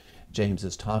that James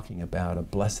is talking about, a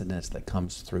blessedness that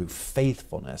comes through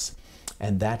faithfulness.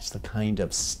 And that's the kind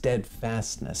of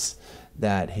steadfastness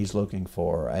that he's looking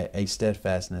for, a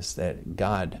steadfastness that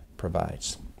God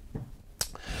provides.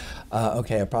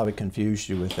 Okay, I probably confused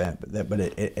you with that, but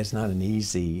it's not an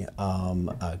easy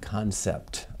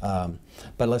concept.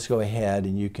 But let's go ahead,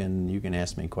 and you can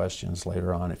ask me questions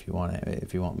later on if you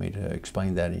want me to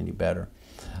explain that any better.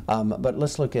 But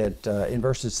let's look at in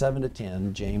verses 7 to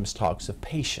 10. James talks of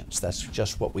patience. That's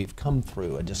just what we've come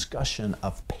through, a discussion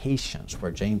of patience,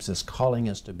 where James is calling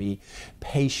us to be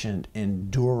patient,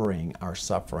 enduring our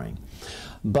suffering.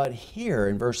 But here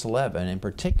in verse 11, in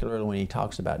particular, when he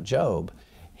talks about Job,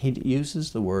 he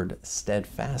uses the word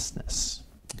steadfastness.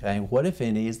 Okay, what, if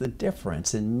any, is the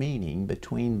difference in meaning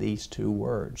between these two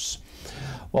words?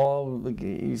 Well,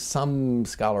 some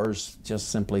scholars just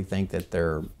simply think that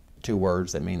they're two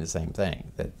words that mean the same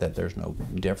thing, that there's no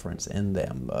difference in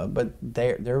them, but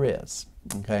there is.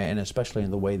 Okay, and especially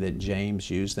in the way that James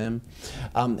used them.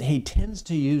 He tends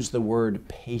to use the word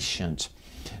patient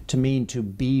to mean to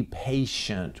be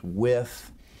patient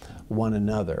with one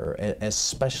another,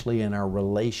 especially in our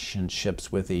relationships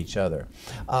with each other.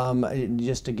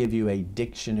 Just to give you a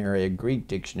dictionary, a Greek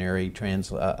dictionary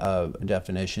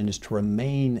definition, is to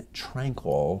remain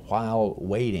tranquil while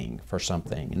waiting for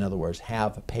something. In other words,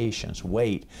 have patience,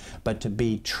 wait, but to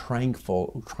be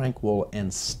tranquil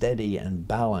and steady and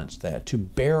balanced. That to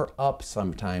bear up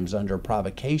sometimes under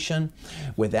provocation,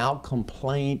 without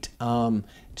complaint,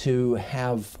 to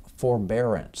have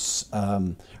forbearance,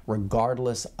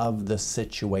 regardless of the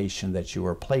situation that you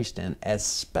are placed in,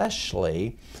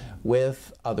 especially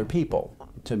with other people.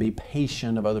 To be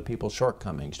patient of other people's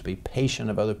shortcomings, to be patient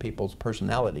of other people's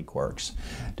personality quirks,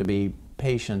 to be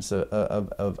patient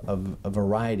of a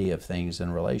variety of things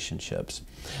in relationships.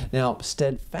 Now,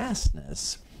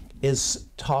 steadfastness is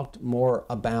talked more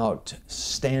about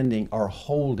standing or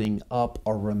holding up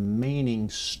or remaining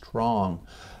strong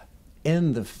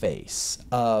in the face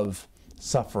of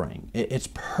suffering. It's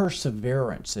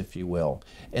perseverance, if you will,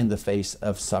 in the face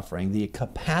of suffering. The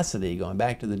capacity, going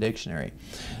back to the dictionary,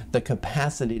 the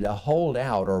capacity to hold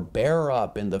out or bear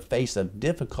up in the face of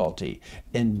difficulty,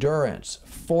 endurance,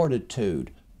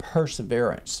 fortitude,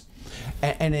 perseverance.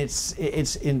 And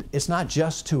it's not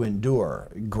just to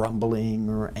endure, grumbling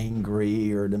or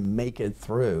angry or to make it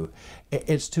through.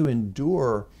 It's to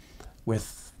endure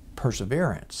with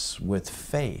perseverance, with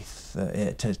faith,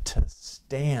 to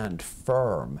stand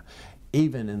firm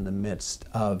even in the midst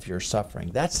of your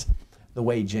suffering. That's the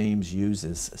way James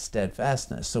uses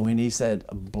steadfastness. So when he said,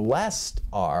 blessed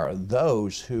are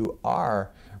those who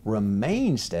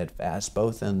remain steadfast,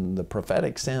 both in the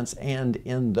prophetic sense and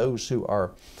in those who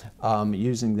are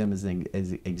using them as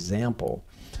an example,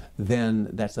 then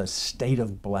that's a state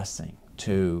of blessing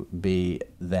to be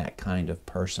that kind of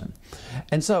person.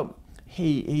 And so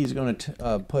he's going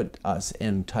to put us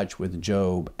in touch with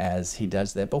Job as he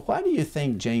does that. But why do you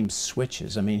think James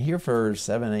switches? I mean, here for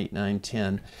 7, 8, 9,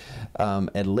 10,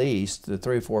 at least, the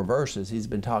 3 or 4 verses, he's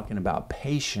been talking about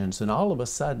patience, and all of a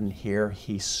sudden here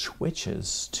he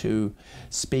switches to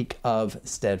speak of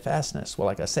steadfastness. Well,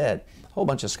 like I said, a whole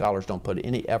bunch of scholars don't put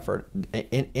any effort,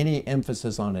 any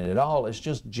emphasis on it at all. It's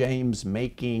just James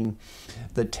making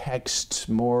the text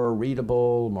more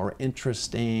readable, more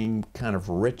interesting, kind of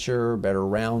richer, better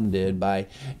rounded by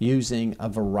using a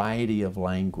variety of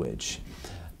language.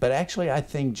 But actually, I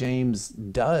think James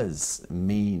does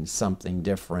mean something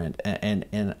different,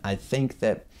 and I think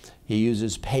that he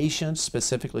uses patience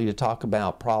specifically to talk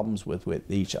about problems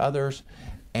with each others,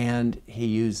 and he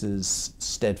uses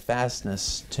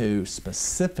steadfastness to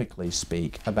specifically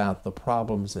speak about the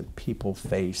problems that people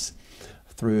face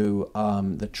through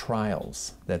the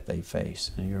trials that they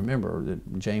face. And you remember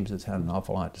that James has had an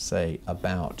awful lot to say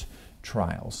about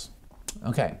trials.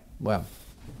 Okay, well,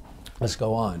 let's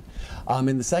go on.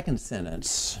 In the second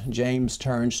sentence, James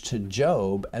turns to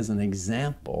Job as an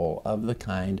example of the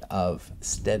kind of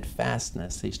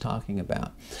steadfastness he's talking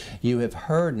about. You have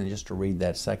heard, and just to read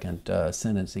that second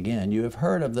sentence again, you have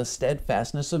heard of the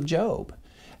steadfastness of Job,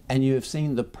 and you have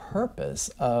seen the purpose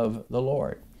of the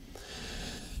Lord.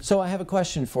 So I have a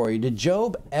question for you. Did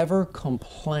Job ever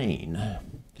complain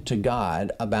to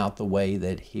God about the way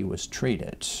that he was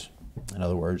treated? In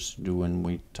other words, when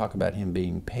we talk about him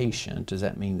being patient, does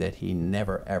that mean that he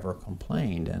never ever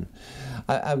complained? And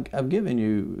I've given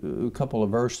you a couple of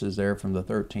verses there from the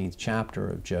 13th chapter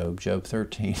of Job, Job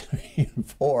 13, 3 and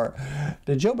 4.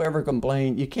 Did Job ever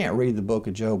complain? You can't read the book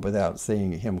of Job without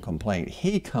seeing him complain.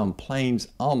 He complains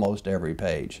almost every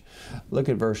page. Look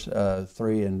at verse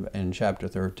 3 in chapter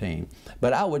 13.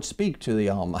 But I would speak to the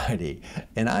Almighty,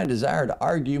 and I desire to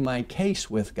argue my case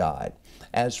with God.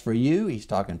 As for you, he's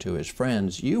talking to his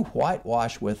friends, you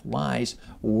whitewash with lies,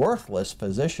 worthless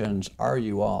physicians are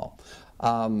you all.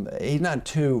 He's not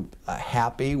too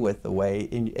happy with the way,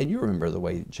 and you remember the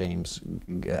way James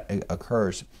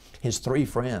occurs. His 3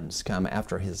 friends come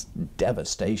after his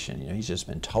devastation. You know, he's just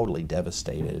been totally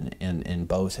devastated in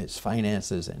both his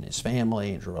finances and his family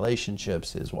and his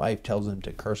relationships. His wife tells him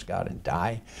to curse God and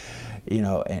die, you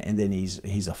know, and then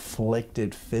he's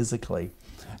afflicted physically.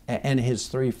 And his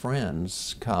 3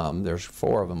 friends come, there's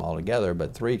 4 of them altogether,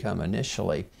 but 3 come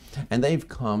initially, and they've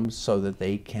come so that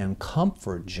they can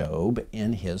comfort Job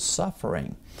in his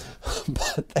suffering.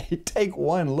 But they take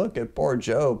one look at poor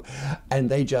Job, and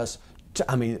they just,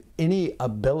 I mean, any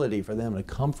ability for them to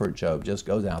comfort Job just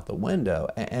goes out the window,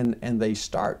 and they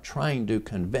start trying to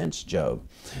convince Job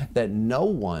that no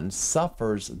one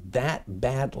suffers that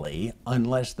badly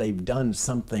unless they've done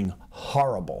something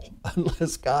horrible,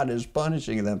 unless God is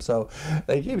punishing them. So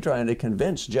they keep trying to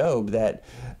convince Job that,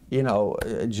 you know,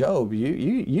 Job,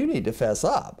 you need to fess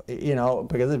up, you know,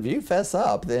 because if you fess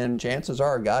up, then chances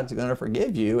are God's going to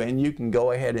forgive you and you can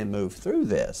go ahead and move through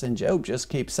this. And Job just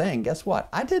keeps saying, guess what?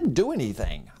 I didn't do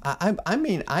anything. I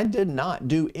mean, I did not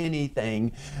do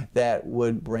anything that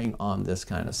would bring on this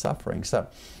kind of suffering. So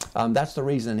that's the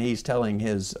reason he's telling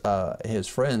his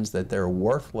friends that they're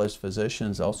worthless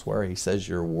physicians. Elsewhere, he says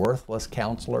you're worthless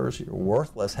counselors, you're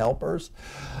worthless helpers,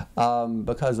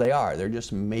 because they are. They're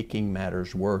just making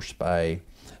matters worse first by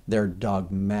their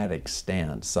dogmatic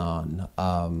stance on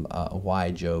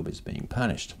why Job is being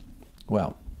punished.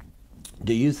 Well,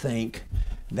 do you think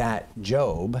that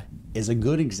Job is a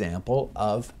good example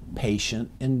of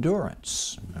patient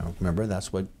endurance? Now, remember,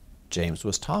 that's what James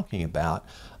was talking about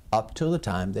up till the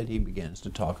time that he begins to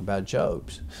talk about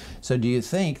Job's. So do you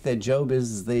think that Job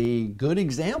is the good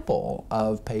example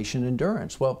of patient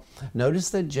endurance? Well, notice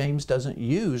that James doesn't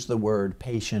use the word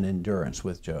patient endurance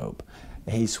with Job.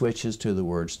 He switches to the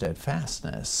word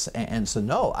steadfastness. And so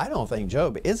no, I don't think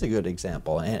Job is a good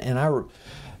example. And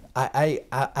I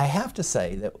have to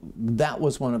say that that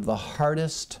was one of the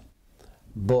hardest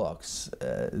books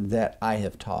that I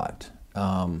have taught.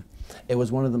 It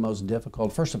was one of the most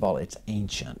difficult. First of all, it's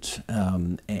ancient,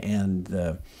 and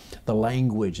the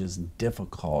language is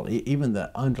difficult. Even the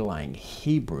underlying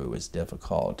Hebrew is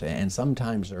difficult, and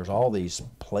sometimes there's all these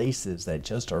places that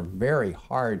just are very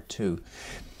hard to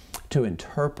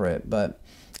interpret. But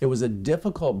it was a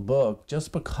difficult book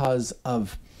just because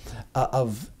of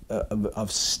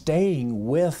staying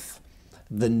with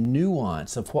the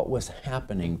nuance of what was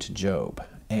happening to Job.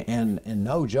 And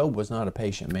no, Job was not a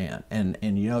patient man. And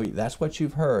you know, that's what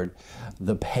you've heard,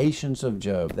 the patience of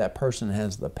Job. That person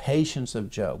has the patience of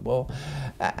Job. Well,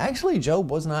 actually, Job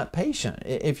was not patient.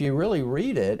 If you really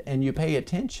read it and you pay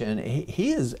attention,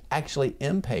 he is actually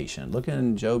impatient. Look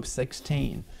in Job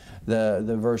 16.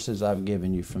 The verses I've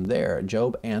given you from there.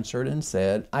 Job answered and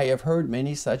said, I have heard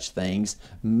many such things.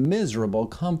 Miserable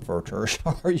comforters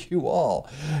are you all.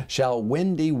 Shall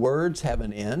windy words have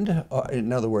an end? Or,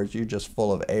 in other words, you're just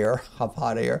full of air, of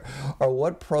hot air. Or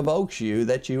what provokes you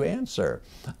that you answer?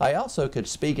 I also could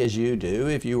speak as you do.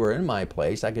 If you were in my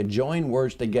place, I could join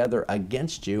words together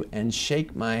against you and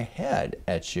shake my head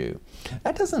at you.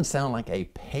 That doesn't sound like a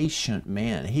patient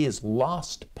man. He has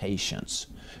lost patience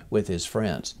with his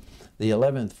friends. The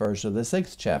 11th verse of the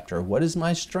 6th chapter. What is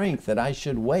my strength that I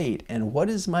should wait? And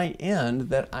what is my end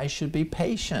that I should be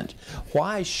patient?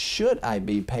 Why should I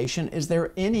be patient? Is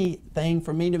there anything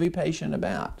for me to be patient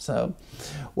about? So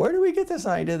where do we get this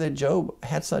idea that Job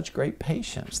had such great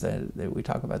patience, that we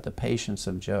talk about the patience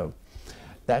of Job?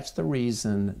 That's the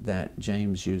reason that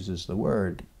James uses the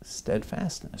word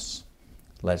steadfastness.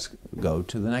 Let's go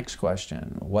to the next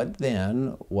question. What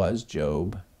then was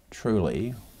Job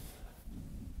truly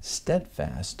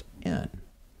steadfast in?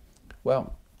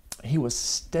 Well, he was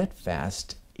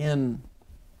steadfast in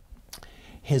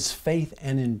his faith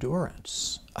and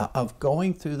endurance of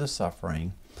going through the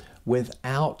suffering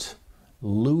without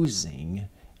losing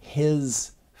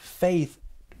his faith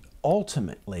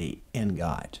ultimately in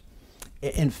God.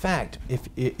 In fact,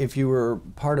 if you were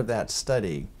part of that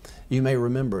study, you may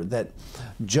remember that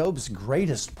Job's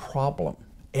greatest problem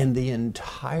in the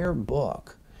entire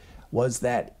book was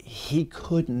that he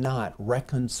could not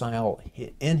reconcile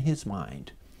in his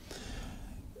mind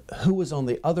who was on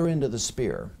the other end of the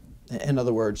spear. In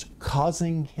other words,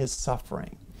 causing his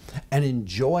suffering and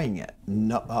enjoying it.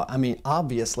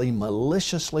 Obviously,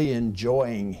 maliciously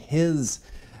enjoying his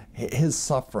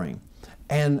suffering,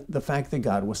 and the fact that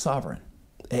God was sovereign.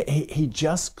 He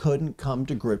just couldn't come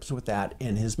to grips with that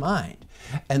in his mind.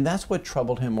 And that's what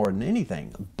troubled him more than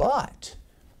anything. But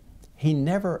he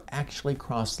never actually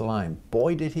crossed the line.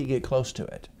 Boy, did he get close to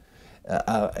it.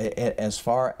 As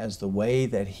far as the way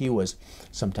that he was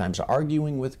sometimes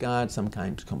arguing with God,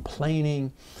 sometimes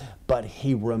complaining, but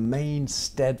he remained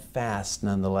steadfast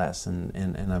nonetheless.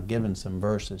 And I've given some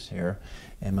verses here.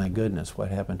 And my goodness, what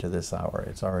happened to this hour?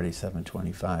 It's already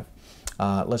 7:25.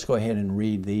 Let's go ahead and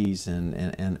read these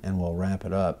and we'll wrap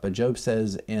it up. But Job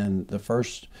says in the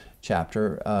first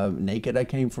chapter, naked I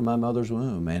came from my mother's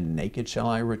womb, and naked shall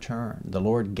I return. The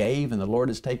Lord gave, and the Lord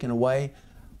has taken away.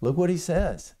 Look what he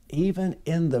says. Even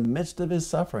in the midst of his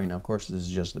suffering. Now, of course, this is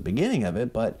just the beginning of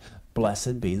it, but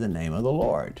blessed be the name of the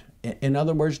Lord. In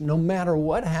other words, no matter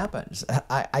what happens,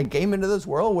 I came into this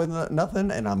world with nothing,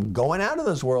 and I'm going out of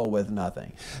this world with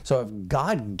nothing. So if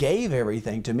God gave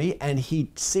everything to me and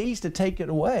he sees to take it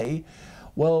away,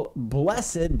 well,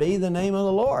 blessed be the name of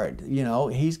the Lord. You know,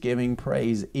 he's giving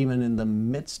praise even in the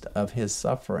midst of his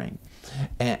suffering.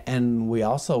 And we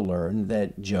also learn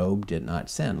that Job did not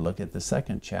sin. Look at the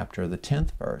second chapter, the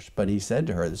 10th verse. But he said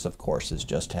to her, this of course is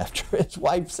just after his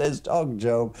wife says, oh,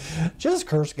 Job, just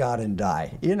curse God and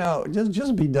die. You know,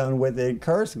 just be done with it.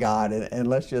 Curse God and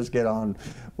let's just get on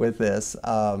with this.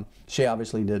 She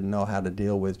obviously didn't know how to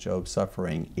deal with Job's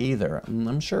suffering either.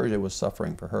 I'm sure it was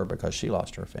suffering for her because she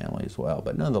lost her family as well.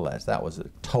 trial. But nonetheless, that was a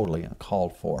totally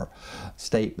uncalled for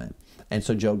statement. And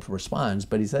so Job responds,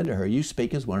 but he said to her, you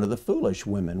speak as one of the foolish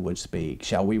women would speak.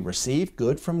 Shall we receive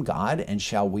good from God, and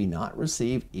shall we not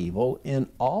receive evil? In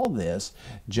all this,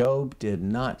 Job did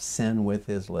not sin with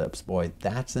his lips. Boy,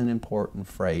 that's an important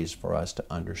phrase for us to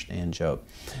understand Job.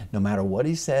 No matter what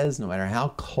he says, no matter how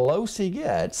close he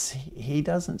gets, he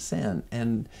doesn't sin.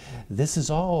 And this is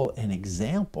all an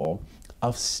example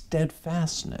of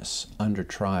steadfastness under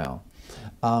trial.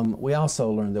 We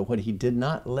also learned that what he did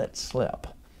not let slip,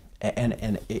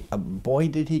 and boy,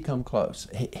 did he come close.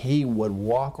 He would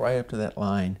walk right up to that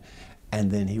line,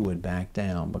 and then he would back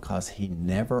down, because he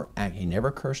never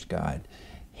cursed God.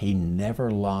 He never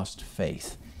lost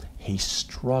faith. He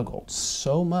struggled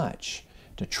so much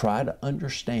to try to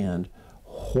understand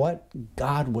what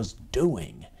God was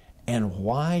doing and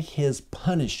why his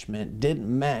punishment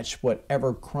didn't match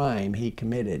whatever crime he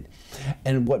committed.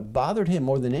 And what bothered him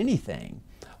more than anything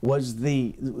was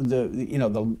the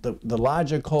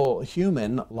logical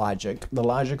human logic, the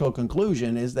logical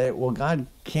conclusion is that, well, God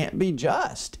can't be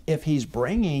just if he's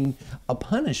bringing a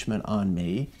punishment on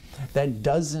me that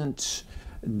doesn't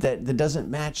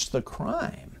match the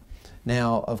crime.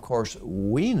 Now, of course,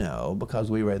 we know,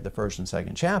 because we read the first and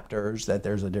second chapters, that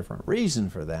there's a different reason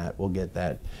for that. We'll get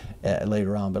that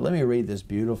later on. But let me read this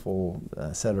beautiful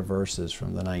set of verses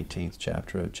from the 19th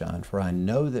chapter of John. For I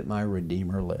know that my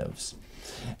Redeemer lives,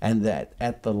 and that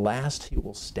at the last he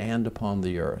will stand upon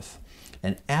the earth.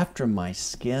 And after my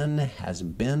skin has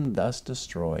been thus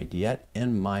destroyed, yet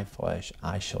in my flesh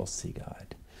I shall see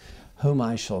God, whom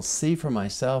I shall see for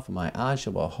myself, and my eyes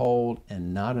shall behold,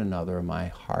 and not another. My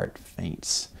heart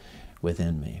faints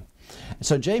within me.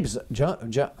 So James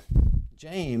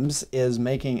is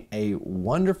making a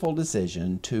wonderful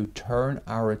decision to turn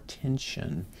our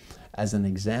attention as an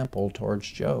example towards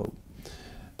Job.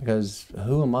 Because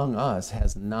who among us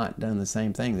has not done the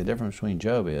same thing? The difference between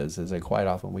Job is that quite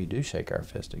often we do shake our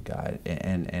fist at God,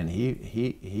 and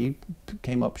he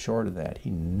came up short of that. He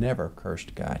never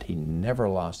cursed God. He never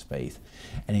lost faith,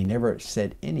 and he never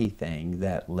said anything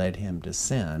that led him to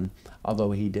sin,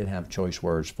 although he did have choice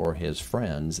words for his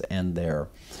friends and their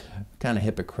kind of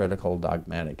hypocritical,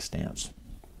 dogmatic stance.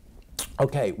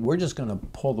 Okay, we're just going to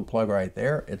pull the plug right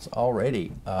there. It's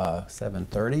already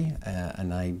 7:30,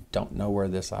 and I don't know where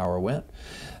this hour went,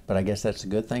 but I guess that's a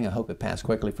good thing. I hope it passed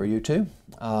quickly for you too.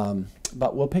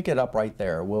 But we'll pick it up right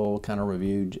there. We'll kind of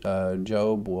review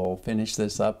Job. We'll finish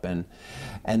this up, and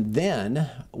then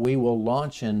we will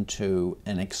launch into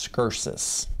an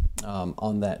excursus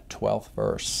on that 12th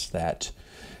verse, that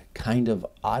kind of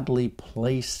oddly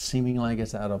placed, seeming like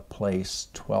it's out of place,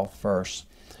 12th verse,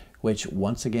 which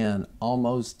once again,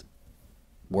 almost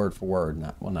word for word,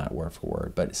 not word for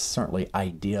word, but certainly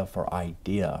idea for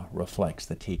idea reflects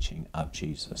the teaching of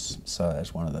Jesus. So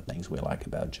that's one of the things we like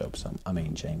about James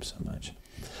so much.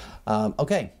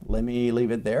 Okay, let me leave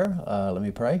it there. Let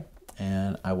me pray,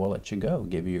 and I will let you go,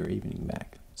 give you your evening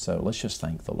back. So let's just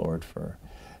thank the Lord for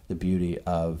the beauty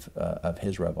of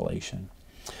his revelation.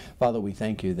 Father, we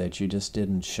thank you that you just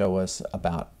didn't show us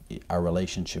about our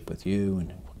relationship with you and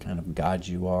what kind of God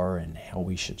you are and how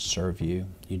we should serve you.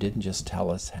 You didn't just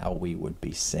tell us how we would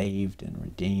be saved and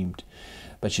redeemed,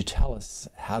 but you tell us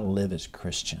how to live as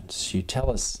Christians. You tell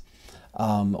us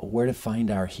where to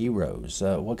find our heroes,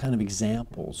 what kind of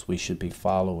examples we should be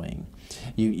following.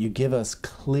 You give us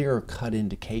clear-cut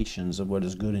indications of what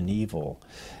is good and evil.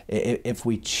 If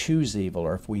we choose evil,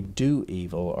 or if we do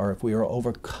evil, or if we are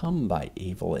overcome by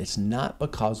evil, it's not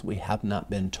because we have not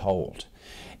been told.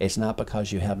 It's not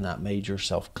because you have not made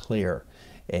yourself clear.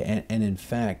 And in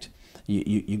fact,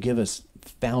 you give us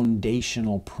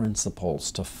foundational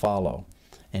principles to follow.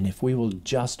 And if we will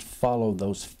just follow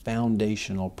those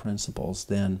foundational principles,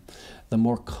 then the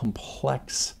more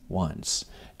complex ones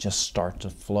just start to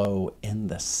flow in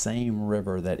the same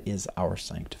river that is our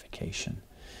sanctification.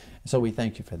 So we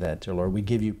thank you for that, dear Lord. We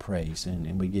give you praise,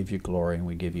 and we give you glory, and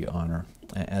we give you honor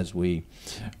as we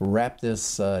wrap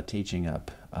this teaching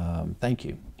up. Thank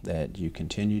you that you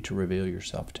continue to reveal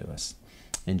yourself to us.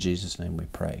 In Jesus' name we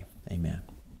pray. Amen.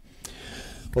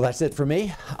 Well, that's it for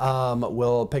me.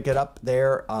 We'll pick it up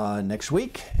there next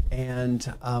week.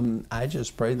 And I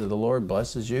just pray that the Lord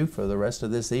blesses you for the rest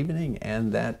of this evening,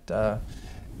 and that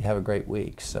you have a great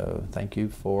week. So thank you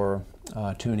for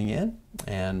tuning in,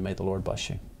 and may the Lord bless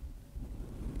you.